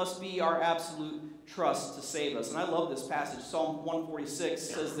God must be our absolute trust to save us. And I love this passage. Psalm 146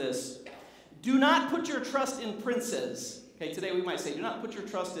 says this, do not put your trust in princes. Okay, today we might say, do not put your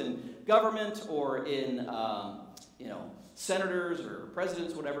trust in government or in, senators or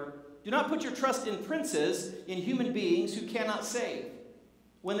presidents, whatever. Do not put your trust in princes, in human beings who cannot save.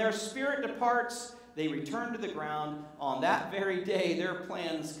 When their spirit departs, they return to the ground. On that very day, their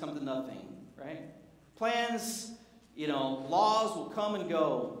plans come to nothing, right? Plans, laws will come and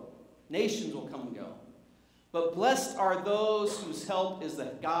go. Nations will come and go. But blessed are those whose help is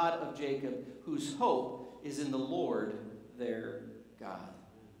the God of Jacob, whose hope is in the Lord their God.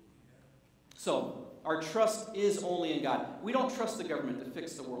 So, our trust is only in God. We don't trust the government to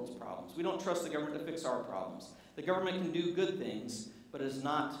fix the world's problems. We don't trust the government to fix our problems. The government can do good things, but it is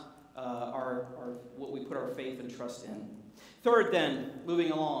not what we put our faith and trust in. Third, then,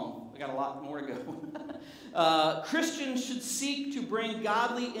 moving along. We got a lot more to go. Christians should seek to bring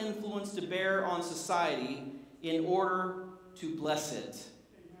godly influence to bear on society in order to bless it.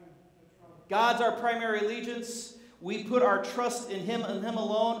 God's our primary allegiance. We put our trust in Him and Him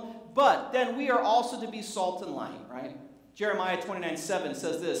alone. But then we are also to be salt and light, right? Jeremiah 29:7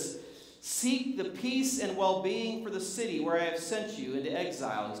 says this, seek the peace and well-being for the city where I have sent you into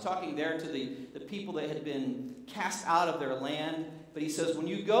exile. He's talking there to the people that had been cast out of their land. But he says, when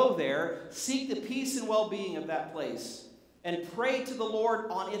you go there, seek the peace and well-being of that place and pray to the Lord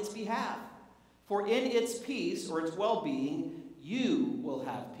on its behalf. For in its peace, or its well-being, you will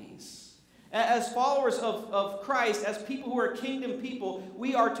have peace. As followers of Christ, as people who are kingdom people,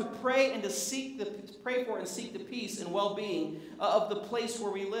 we are to pray and to pray for and seek the peace and well-being of the place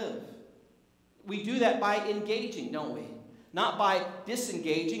where we live. We do that by engaging, don't we? Not by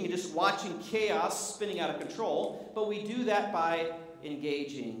disengaging and just watching chaos spinning out of control, but we do that by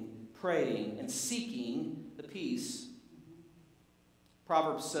engaging, praying, and seeking the peace.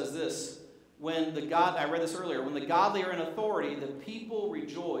 Proverbs says this, I read this earlier, when the godly are in authority, the people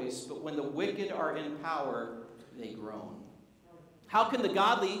rejoice, but when the wicked are in power, they groan. How can the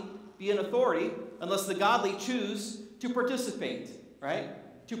godly be in authority unless the godly choose to participate,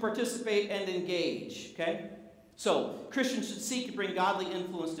 right? To participate and engage, okay? So, Christians should seek to bring godly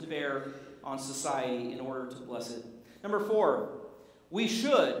influence to bear on society in order to bless it. Number 4, we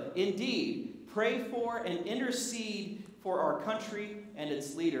should indeed pray for and intercede for our country and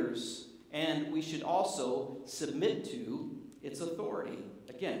its leaders, and we should also submit to its authority.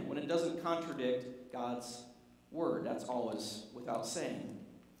 Again, when it doesn't contradict God's word, that's always without saying.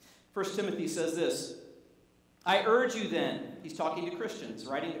 1 Timothy says this, I urge you then, he's talking to Christians,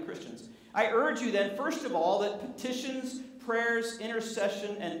 writing to Christians, I urge you then, first of all, that petitions, prayers,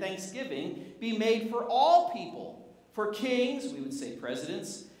 intercession, and thanksgiving be made for all people, for kings, we would say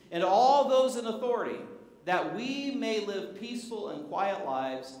presidents, and all those in authority, that we may live peaceful and quiet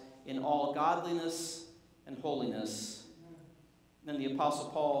lives in all godliness and holiness. Then the Apostle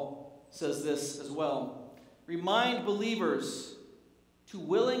Paul says this as well. Remind believers to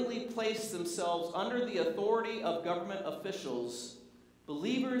willingly place themselves under the authority of government officials.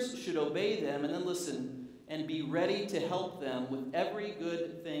 Believers should obey them, and then listen, and be ready to help them with every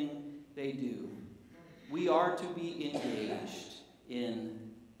good thing they do. We are to be engaged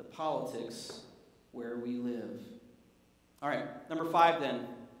in the politics where we live. All right, number 5 then.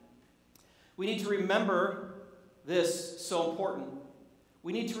 We need to remember this, so important.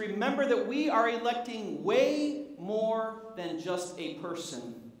 We need to remember that we are electing way more than just a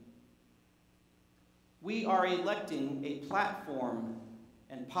person. We are electing a platform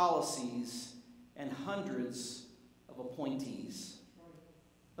and policies and hundreds of appointees.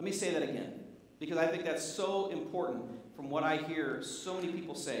 Let me say that again, because I think that's so important from what I hear so many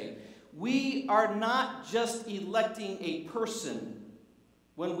people say. We are not just electing a person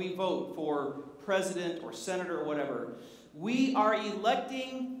when we vote for president or senator or whatever. We are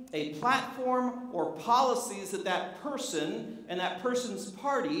electing a platform or policies that that person and that person's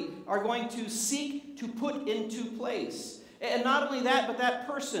party are going to seek to put into place. And not only that, but that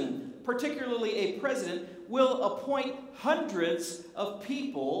person, particularly a president, will appoint hundreds of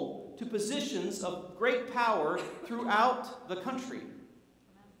people to positions of great power throughout the country.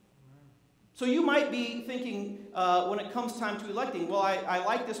 So you might be thinking, when it comes time to electing, well, I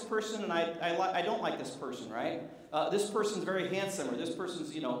like this person and I don't like this person, right? This person's very handsome, or this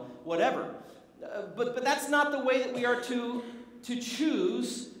person's, whatever. But that's not the way that we are to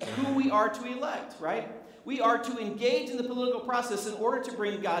choose who we are to elect, right? We are to engage in the political process in order to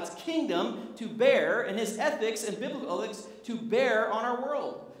bring God's kingdom to bear and his ethics and biblical ethics to bear on our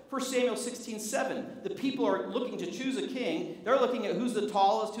world. 1 Samuel 16:7, the people are looking to choose a king. They're looking at who's the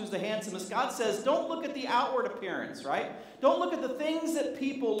tallest, who's the handsomest. God says, don't look at the outward appearance, right? Don't look at the things that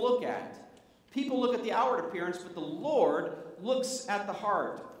people look at. People look at the outward appearance, but the Lord looks at the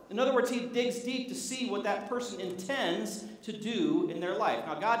heart. In other words, he digs deep to see what that person intends to do in their life.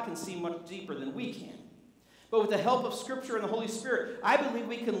 Now, God can see much deeper than we can. But with the help of Scripture and the Holy Spirit, I believe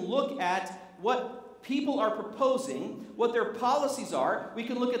we can look at what people are proposing, what their policies are. We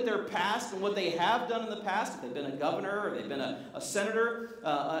can look at their past and what they have done in the past. If they've been a governor or they've been a senator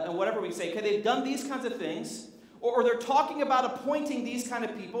and whatever, we say, okay, they've done these kinds of things. Or they're talking about appointing these kind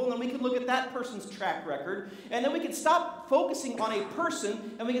of people, and then we can look at that person's track record. And then we can stop focusing on a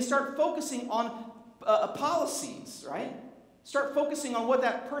person, and we can start focusing on policies, right? Start focusing on what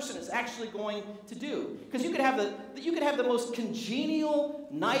that person is actually going to do. Because you could have the most congenial,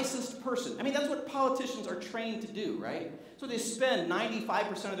 nicest person. I mean, that's what politicians are trained to do, right? So they spend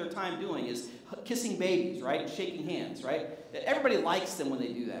 95% of their time doing is kissing babies, right? Shaking hands, right? Everybody likes them when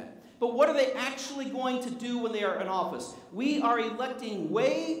they do that. But what are they actually going to do when they are in office? We are electing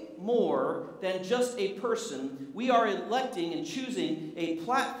way more than just a person. We are electing and choosing a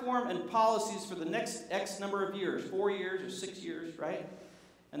platform and policies for the next X number of years, 4 years or 6 years, right?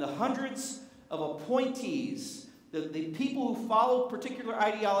 And the hundreds of appointees, the people who follow particular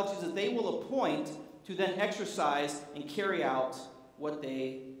ideologies that they will appoint to then exercise and carry out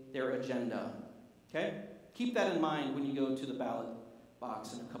their agenda. Okay? Keep that in mind when you go to the ballot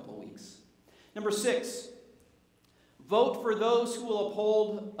box in a couple of weeks. Number 6, vote for those who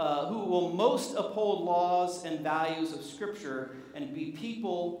will most uphold laws and values of Scripture and be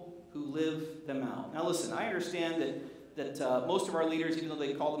people who live them out. Now listen, I understand that most of our leaders, even though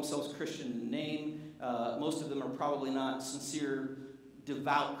they call themselves Christian in name, most of them are probably not sincere,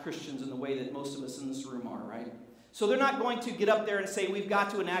 devout Christians in the way that most of us in this room are, right? So they're not going to get up there and say we've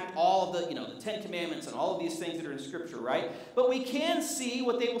got to enact all of the, the Ten Commandments and all of these things that are in Scripture, right? But we can see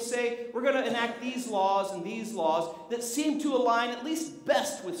what they will say. We're going to enact these laws and these laws that seem to align at least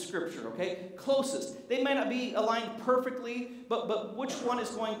best with Scripture, okay? Closest. They may not be aligned perfectly, but which one is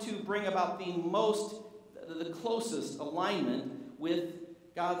going to bring about the closest alignment with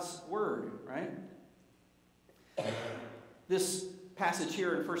God's Word, right? This passage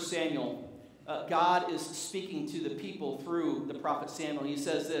here in 1 Samuel, God is speaking to the people through the prophet Samuel. He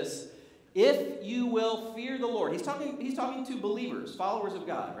says this, if you will fear the Lord. He's talking to believers, followers of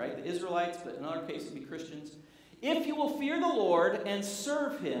God, right? The Israelites, but in our case it would be Christians. If you will fear the Lord and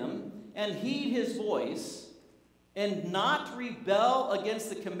serve him and heed his voice and not rebel against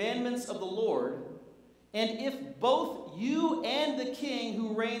the commandments of the Lord, and if both you and the king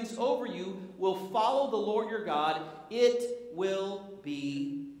who reigns over you will follow the Lord your God, it will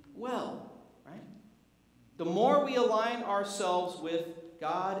be well. The more we align ourselves with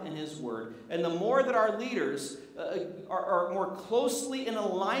God and his word, and the more that our leaders are more closely in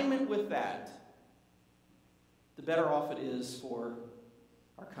alignment with that, the better off it is for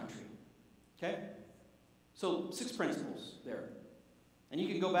our country. Okay? So 6 principles there. And you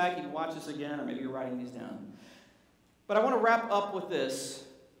can go back, you can watch this again, or maybe you're writing these down. But I want to wrap up with this.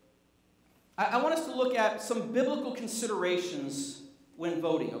 I want us to look at some biblical considerations when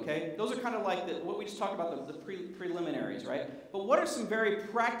voting, okay? Those are kind of like what we just talked about, the preliminaries, right? But what are some very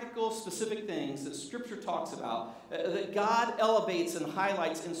practical, specific things that Scripture talks about, that God elevates and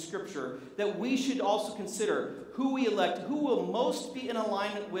highlights in Scripture, that we should also consider who we elect, who will most be in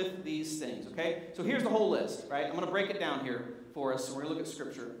alignment with these things, okay? So here's the whole list, right? I'm going to break it down here for us, and we're going to look at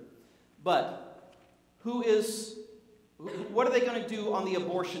Scripture. But what are they going to do on the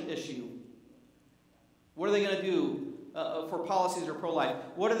abortion issue? What are they going to do for policies or pro-life?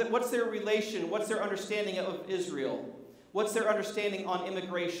 What's their relation? What's their understanding of Israel? What's their understanding on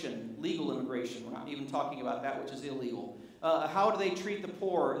immigration, legal immigration? We're not even talking about that, which is illegal. How do they treat the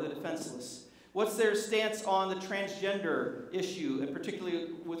poor, the defenseless? What's their stance on the transgender issue, and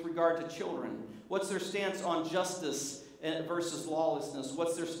particularly with regard to children? What's their stance on justice versus lawlessness?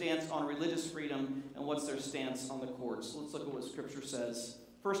 What's their stance on religious freedom? And what's their stance on the courts? Let's look at what Scripture says.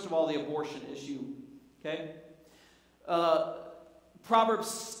 First of all, the abortion issue. Okay?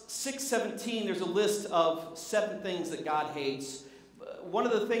 Proverbs 6:17, there's a list of 7 things that God hates. One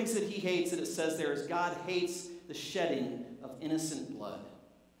of the things that he hates, that it says there, is God hates the shedding of innocent blood.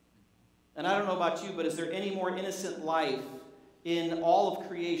 And I don't know about you, but is there any more innocent life in all of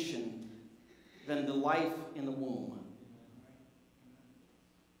creation than the life in the womb?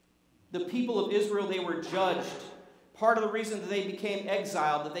 The people of Israel, they were judged. Part of the reason that they became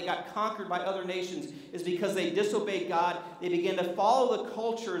exiled, that they got conquered by other nations, is because they disobeyed God. They began to follow the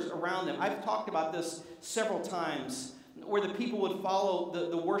cultures around them. I've talked about this several times, where the people would follow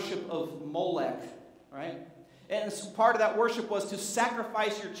the worship of Molech, right? And so part of that worship was to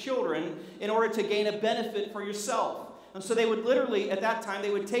sacrifice your children in order to gain a benefit for yourself. And so they would literally, at that time, they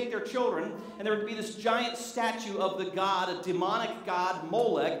would take their children, and there would be this giant statue of the god, a demonic god,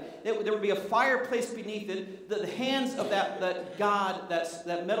 Molech. There would be a fireplace beneath it. The hands of that god,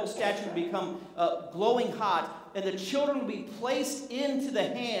 that metal statue would become glowing hot, and the children would be placed into the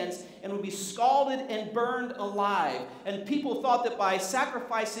hands and would be scalded and burned alive. And people thought that by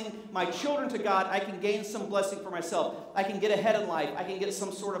sacrificing my children to God, I can gain some blessing for myself. I can get ahead in life. I can get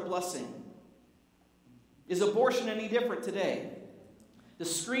some sort of blessing. Is abortion any different today? The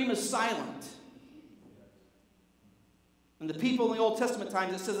scream is silent. And the people in the Old Testament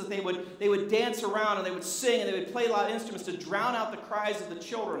times, it says that they would dance around and they would sing and they would play loud instruments to drown out the cries of the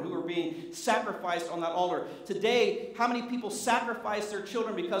children who were being sacrificed on that altar. Today, how many people sacrifice their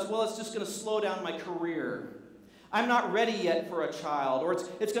children because, well, it's just going to slow down my career. I'm not ready yet for a child, or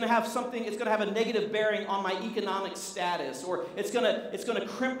it's going to have something, it's going to have a negative bearing on my economic status, or it's going to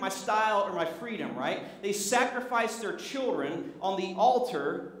crimp my style or my freedom, right? They sacrifice their children on the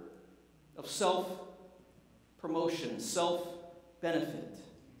altar of self-promotion, self-benefit.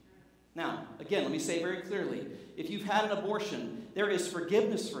 Now, again, let me say very clearly, if you've had an abortion, there is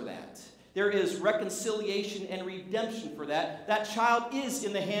forgiveness for that. There is reconciliation and redemption for that. That child is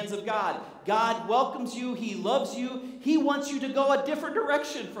in the hands of God. God welcomes you. He loves you. He wants you to go a different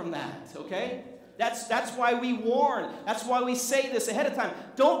direction from that, okay? That's why we warn. That's why we say this ahead of time.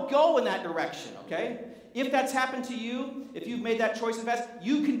 Don't go in that direction, okay? If that's happened to you, if you've made that choice in the past,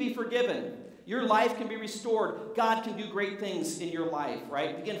 you can be forgiven. Your life can be restored. God can do great things in your life,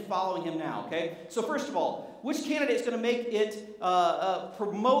 right? Begin following him now, okay? So first of all, which candidate is going to make it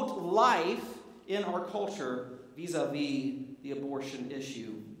promote life in our culture vis-a-vis the abortion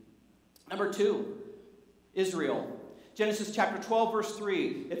issue? Number 2, Israel. Genesis chapter 12, verse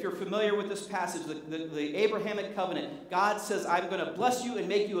 3. If you're familiar with this passage, the Abrahamic covenant, God says, I'm going to bless you and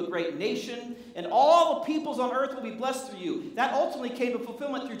make you a great nation, and all the peoples on earth will be blessed through you. That ultimately came to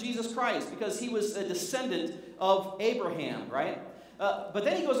fulfillment through Jesus Christ, because he was a descendant of Abraham, right? But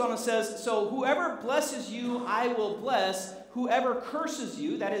then he goes on and says, so whoever blesses you, I will bless. Whoever curses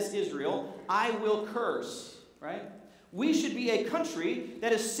you, that is Israel, I will curse, right? We should be a country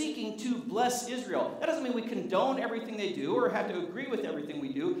that is seeking to bless Israel. That doesn't mean we condone everything they do or have to agree with everything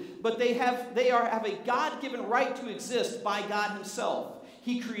we do, but they have a God-given right to exist by God himself.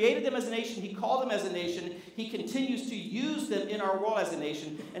 He created them as a nation. He called them as a nation. He continues to use them in our world as a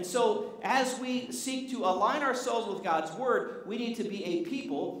nation. And so as we seek to align ourselves with God's word, we need to be a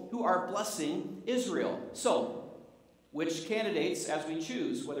people who are blessing Israel. So, which candidates, as we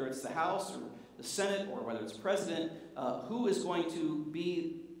choose, whether it's the House or the Senate or whether it's president, who is going to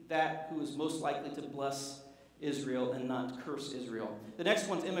be that who is most likely to bless Israel and not curse Israel? The next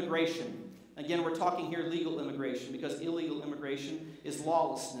one's immigration. Again, we're talking here legal immigration, because illegal immigration is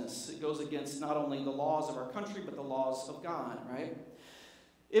lawlessness. It goes against not only the laws of our country, but the laws of God, right?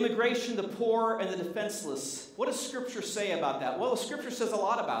 Immigration, the poor, and the defenseless. What does Scripture say about that? Well, the Scripture says a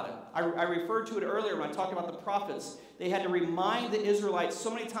lot about it. I referred to it earlier when I talked about the prophets. They had to remind the Israelites so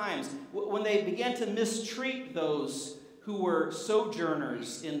many times when they began to mistreat those who were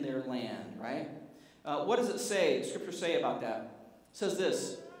sojourners in their land, right? What does it say, the Scripture say about that? It says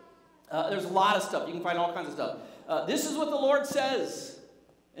this. There's a lot of stuff. You can find all kinds of stuff. This is what the Lord says.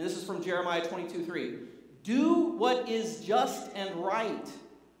 And this is from Jeremiah 22:3. Do what is just and right.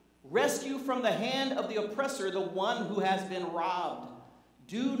 Rescue from the hand of the oppressor the one who has been robbed.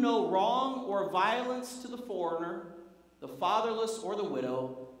 Do no wrong or violence to the foreigner, the fatherless or the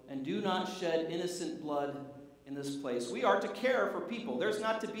widow, and do not shed innocent blood in this place. We are to care for people. There's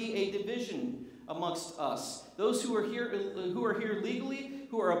not to be a division amongst us. Those who are here legally,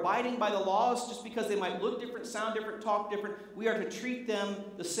 who are abiding by the laws, just because they might look different, sound different, talk different, we are to treat them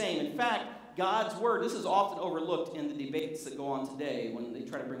the same. In fact, God's word, this is often overlooked in the debates that go on today when they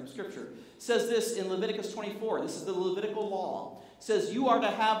try to bring up Scripture, says this in Leviticus 24. This is the Levitical law. It says, you are to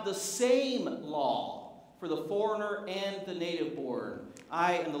have the same law for the foreigner and the native born.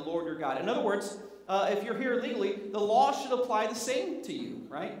 I am the Lord your God. In other words, if you're here legally, the law should apply the same to you,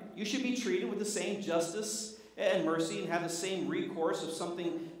 right? You should be treated with the same justice and mercy and have the same recourse if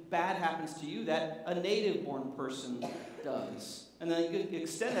something bad happens to you that a native-born person does. And then you can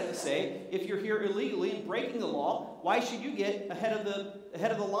extend that to say, if you're here illegally and breaking the law, why should you get ahead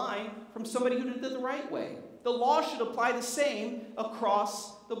of the line from somebody who did it the right way? The law should apply the same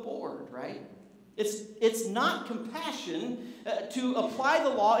across the board, right? It's not compassion to apply the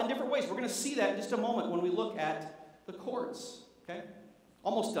law in different ways. We're going to see that in just a moment when we look at the courts. Okay?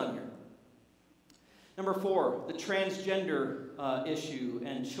 Almost done here. Number 4, the transgender issue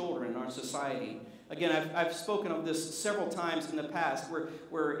and children in our society. Again, I've spoken of this several times in the past,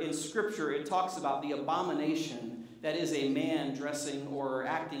 where in Scripture it talks about the abomination that is a man dressing or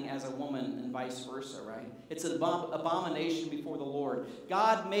acting as a woman and vice versa, right? It's an abomination before the Lord.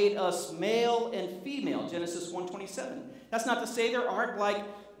 God made us male and female, Genesis 1:27. That's not to say there aren't like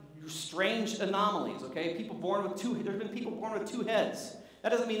strange anomalies, okay? There's been people born with 2 heads. That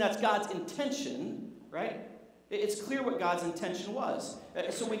doesn't mean that's God's intention, right? It's clear what God's intention was.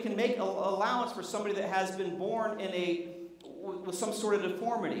 So we can make allowance for somebody that has been born with some sort of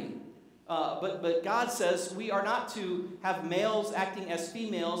deformity. But God says we are not to have males acting as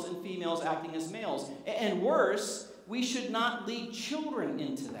females and females acting as males. And worse, we should not lead children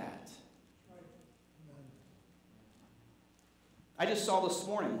into that. I just saw this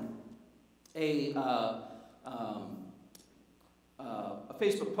morning a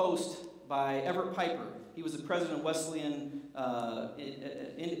Facebook post by Everett Piper. He was the president of Wesleyan,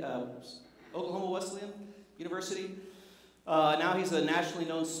 Oklahoma Wesleyan University. Now he's a nationally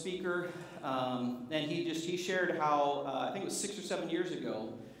known speaker, and he shared how I think it was 6 or 7 years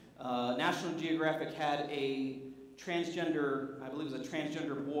ago, National Geographic had a transgender, I believe it was a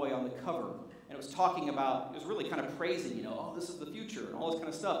transgender boy on the cover, and it was talking about, it was really kind of praising, oh, this is the future and all this kind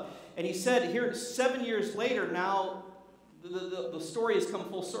of stuff. And he said, here 7 years later, now the story has come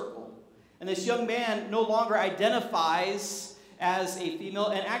full circle. And this young man no longer identifies as a female,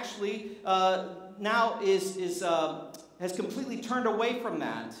 and actually now has completely turned away from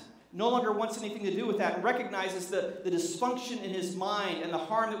that. No longer wants anything to do with that, and recognizes the dysfunction in his mind and the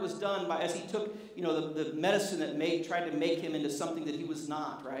harm that was done as he took, the medicine that tried to make him into something that he was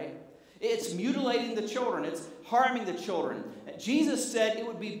not, right? It's mutilating the children. It's harming the children. Jesus said it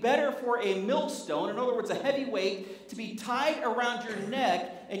would be better for a millstone, in other words, a heavy weight, to be tied around your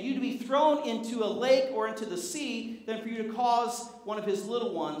neck and you to be thrown into a lake or into the sea than for you to cause one of his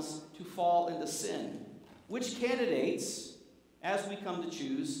little ones to fall into sin. Which candidates, as we come to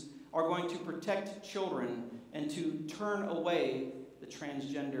choose, are going to protect children and to turn away the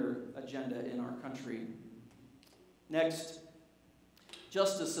transgender agenda in our country? Next,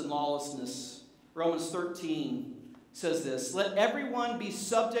 justice and lawlessness. Romans 13 says this: let everyone be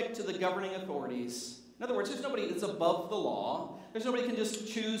subject to the governing authorities. In other words, there's nobody that's above the law. There's nobody can just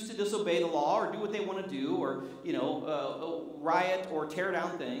choose to disobey the law or do what they want to do, or, riot or tear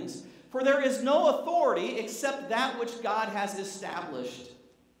down things. For there is no authority except that which God has established.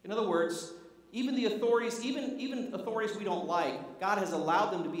 In other words, even the authorities, even authorities we don't like, God has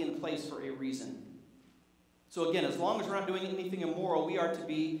allowed them to be in place for a reason. So again, as long as we're not doing anything immoral, we are to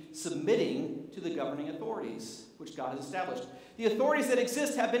be submitting to the governing authorities, which God has established. The authorities that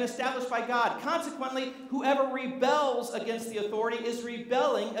exist have been established by God. Consequently, whoever rebels against the authority is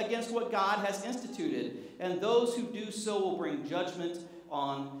rebelling against what God has instituted. And those who do so will bring judgment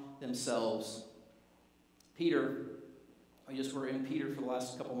on themselves. Peter, we're in Peter for the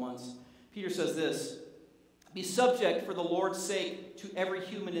last couple months. Peter says this: be subject for the Lord's sake to every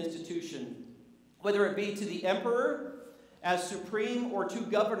human institution, whether it be to the emperor as supreme or to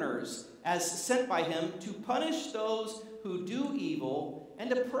governors as sent by him to punish those who do evil and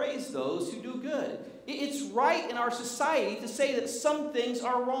to praise those who do good. It's right in our society to say that some things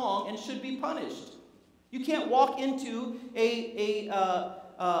are wrong and should be punished. You can't walk into a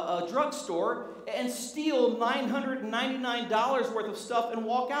drugstore and steal $999 worth of stuff and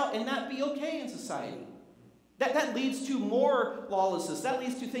walk out and that be okay in society. That leads to more lawlessness. That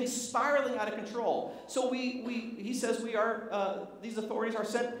leads to things spiraling out of control. So he says these authorities are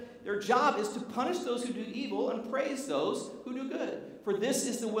sent, their job is to punish those who do evil and praise those who do good. For this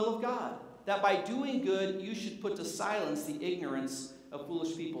is the will of God, that by doing good you should put to silence the ignorance of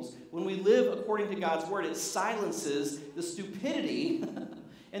foolish peoples. When we live according to God's word, it silences the stupidity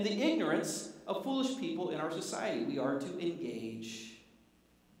and the ignorance of foolish people in our society. We are to engage.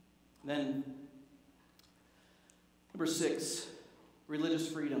 Then, number 6, religious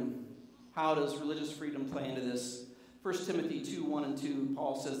freedom. How does religious freedom play into this? 1 Timothy 2, 1 and 2,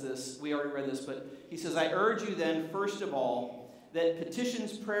 Paul says this. We already read this, but he says, I urge you then, first of all, that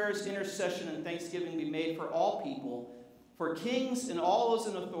petitions, prayers, intercession, and thanksgiving be made for all people, for kings and all those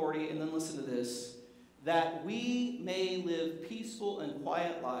in authority, and then listen to this, that we may live peaceful and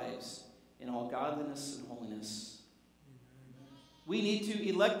quiet lives in all godliness and holiness. We need to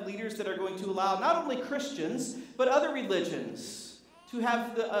elect leaders that are going to allow not only Christians, but other religions to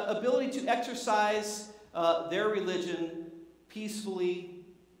have the ability to exercise their religion peacefully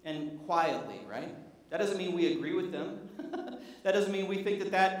and quietly, right? That doesn't mean we agree with them. That doesn't mean we think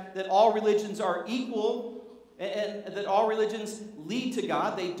that all religions are equal and that all religions lead to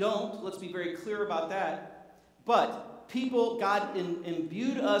God. They don't. Let's be very clear about that. But God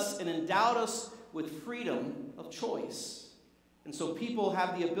imbued us and endowed us with freedom of choice. And so people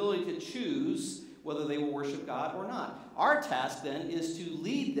have the ability to choose whether they will worship God or not. Our task then is to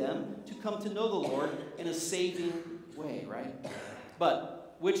lead them to come to know the Lord in a saving way, right?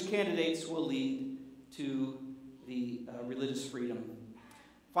 But which candidates will lead to the religious freedom?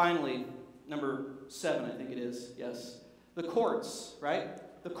 Finally, number 7, I think it is, yes. The courts, right?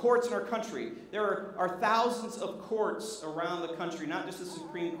 The courts in our country. There are thousands of courts around the country, not just the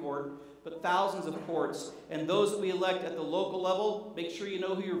Supreme Court, but thousands of courts. And those that we elect at the local level, make sure you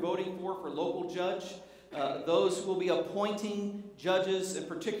know who you're voting for local judge. Those who will be appointing judges, and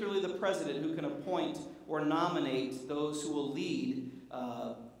particularly the president, who can appoint or nominate those who will lead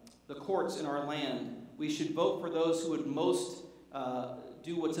the courts in our land. We should vote for those who would most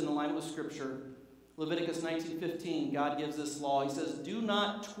do what's in alignment with Scripture. Leviticus 19:15, God gives this law. He says, do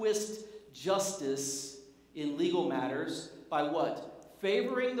not twist justice in legal matters by what?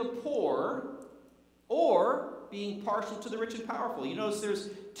 Favoring the poor or being partial to the rich and powerful. You notice there's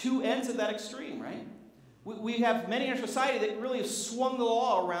two ends of that extreme, right? We have many in our society that really have swung the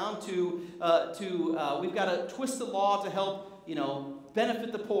law around to we've got to twist the law to help,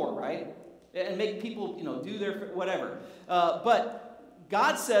 benefit the poor, right? And make people, do their whatever. But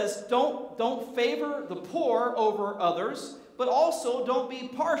God says don't favor the poor over others, but also don't be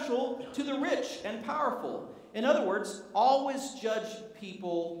partial to the rich and powerful. In other words, always judge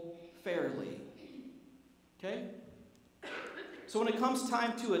people fairly. Okay? So when it comes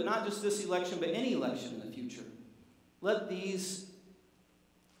time to it, not just this election, but any election in the future, let these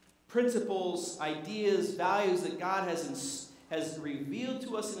principles, ideas, values that God has has revealed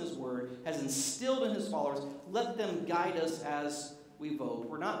to us in his word, has instilled in his followers. Let them guide us as we vote.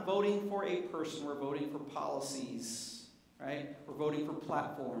 We're not voting for a person, we're voting for policies, right? We're voting for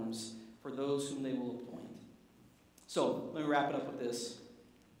platforms for those whom they will appoint. So, let me wrap it up with this.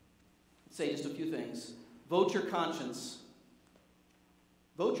 Say just a few things. Vote your conscience.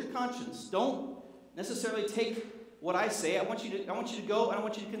 Vote your conscience. Don't necessarily take what I say. I want you to go and I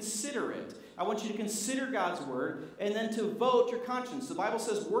want you to consider it. I want you to consider God's word and then to vote your conscience. The Bible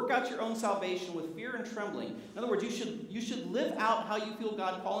says, work out your own salvation with fear and trembling. In other words, you should live out how you feel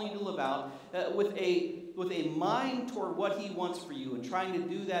God calling you to live out with a mind toward what he wants for you and trying to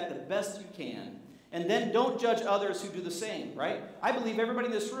do that the best you can. And then don't judge others who do the same, right? I believe everybody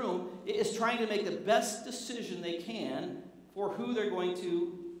in this room is trying to make the best decision they can for who they're going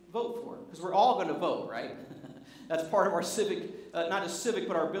to vote for. Because we're all going to vote, right? That's part of our civic, not just civic,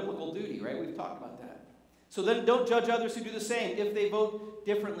 but our biblical duty, right? We've talked about that. So then don't judge others who do the same if they vote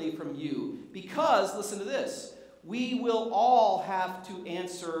differently from you. Because, listen to this, we will all have to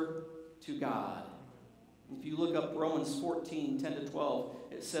answer to God. If you look up Romans 14, 10 to 12,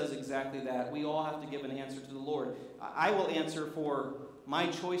 it says exactly that. We all have to give an answer to the Lord. I will answer for my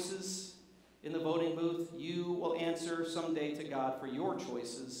choices in the voting booth. You will answer someday to God for your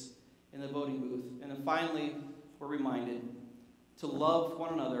choices in the voting booth. And then finally, we're reminded to love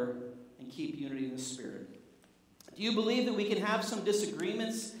one another and keep unity in the Spirit. Do you believe that we can have some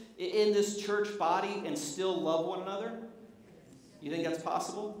disagreements in this church body and still love one another? You think that's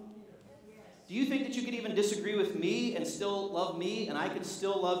possible? Do you think that you could even disagree with me and still love me and I could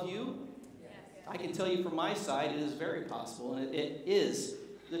still love you? I can tell you from my side it is very possible, and it is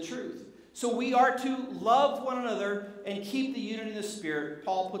the truth. So we are to love one another and keep the unity in the Spirit.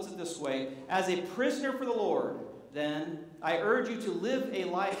 Paul puts it this way, as a prisoner for the Lord, then I urge you to live a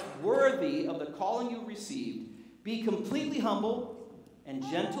life worthy of the calling you received. Be completely humble and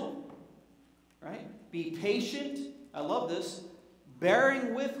gentle, right? Be patient. I love this.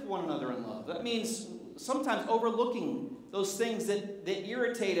 Bearing with one another in love. That means sometimes overlooking those things that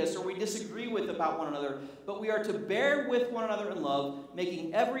irritate us or we disagree with about one another. But we are to bear with one another in love,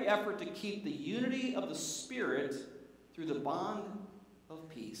 making every effort to keep the unity of the Spirit through the bond of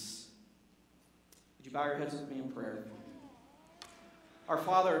peace. Would you bow your heads with me in prayer? Our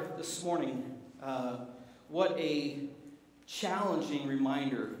Father, this morning, what a challenging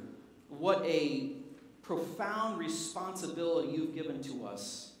reminder. What a profound responsibility you've given to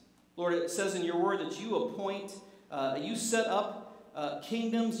us. Lord, it says in your word that you appoint, you set up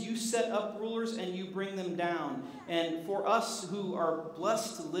kingdoms, you set up rulers, and you bring them down. And for us who are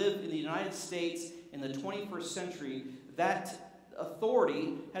blessed to live in the United States in the 21st century, that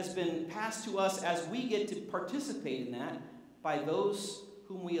authority has been passed to us as we get to participate in that by those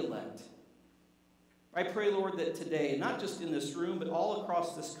whom we elect. I pray, Lord, that today, not just in this room, but all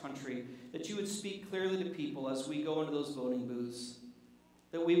across this country, that you would speak clearly to people as we go into those voting booths.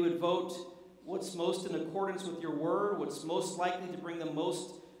 That we would vote what's most in accordance with your word, what's most likely to bring the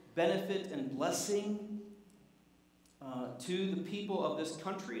most benefit and blessing to the people of this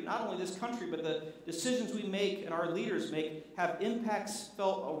country. Not only this country, but the decisions we make and our leaders make have impacts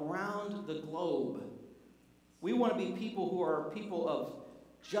felt around the globe. We want to be people who are people of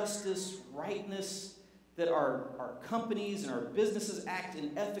justice, rightness, that our companies and our businesses act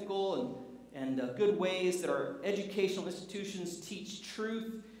in ethical and good ways, that our educational institutions teach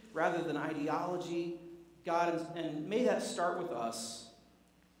truth rather than ideology. God, and may that start with us.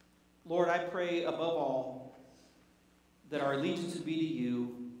 Lord, I pray above all that our allegiance would be to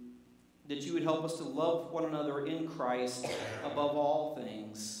you, that you would help us to love one another in Christ above all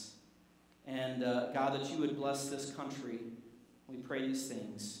things. And God, that you would bless this country. We pray these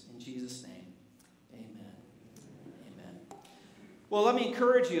things in Jesus' name. Amen. Amen. Well, let me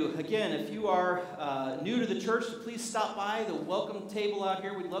encourage you, again, if you are new to the church, please stop by the welcome table out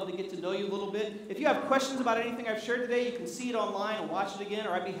here. We'd love to get to know you a little bit. If you have questions about anything I've shared today, you can see it online and watch it again,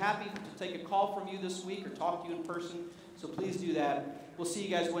 or I'd be happy to take a call from you this week or talk to you in person. So please do that. We'll see you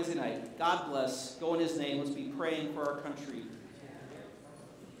guys Wednesday night. God bless. Go in his name. Let's be praying for our country.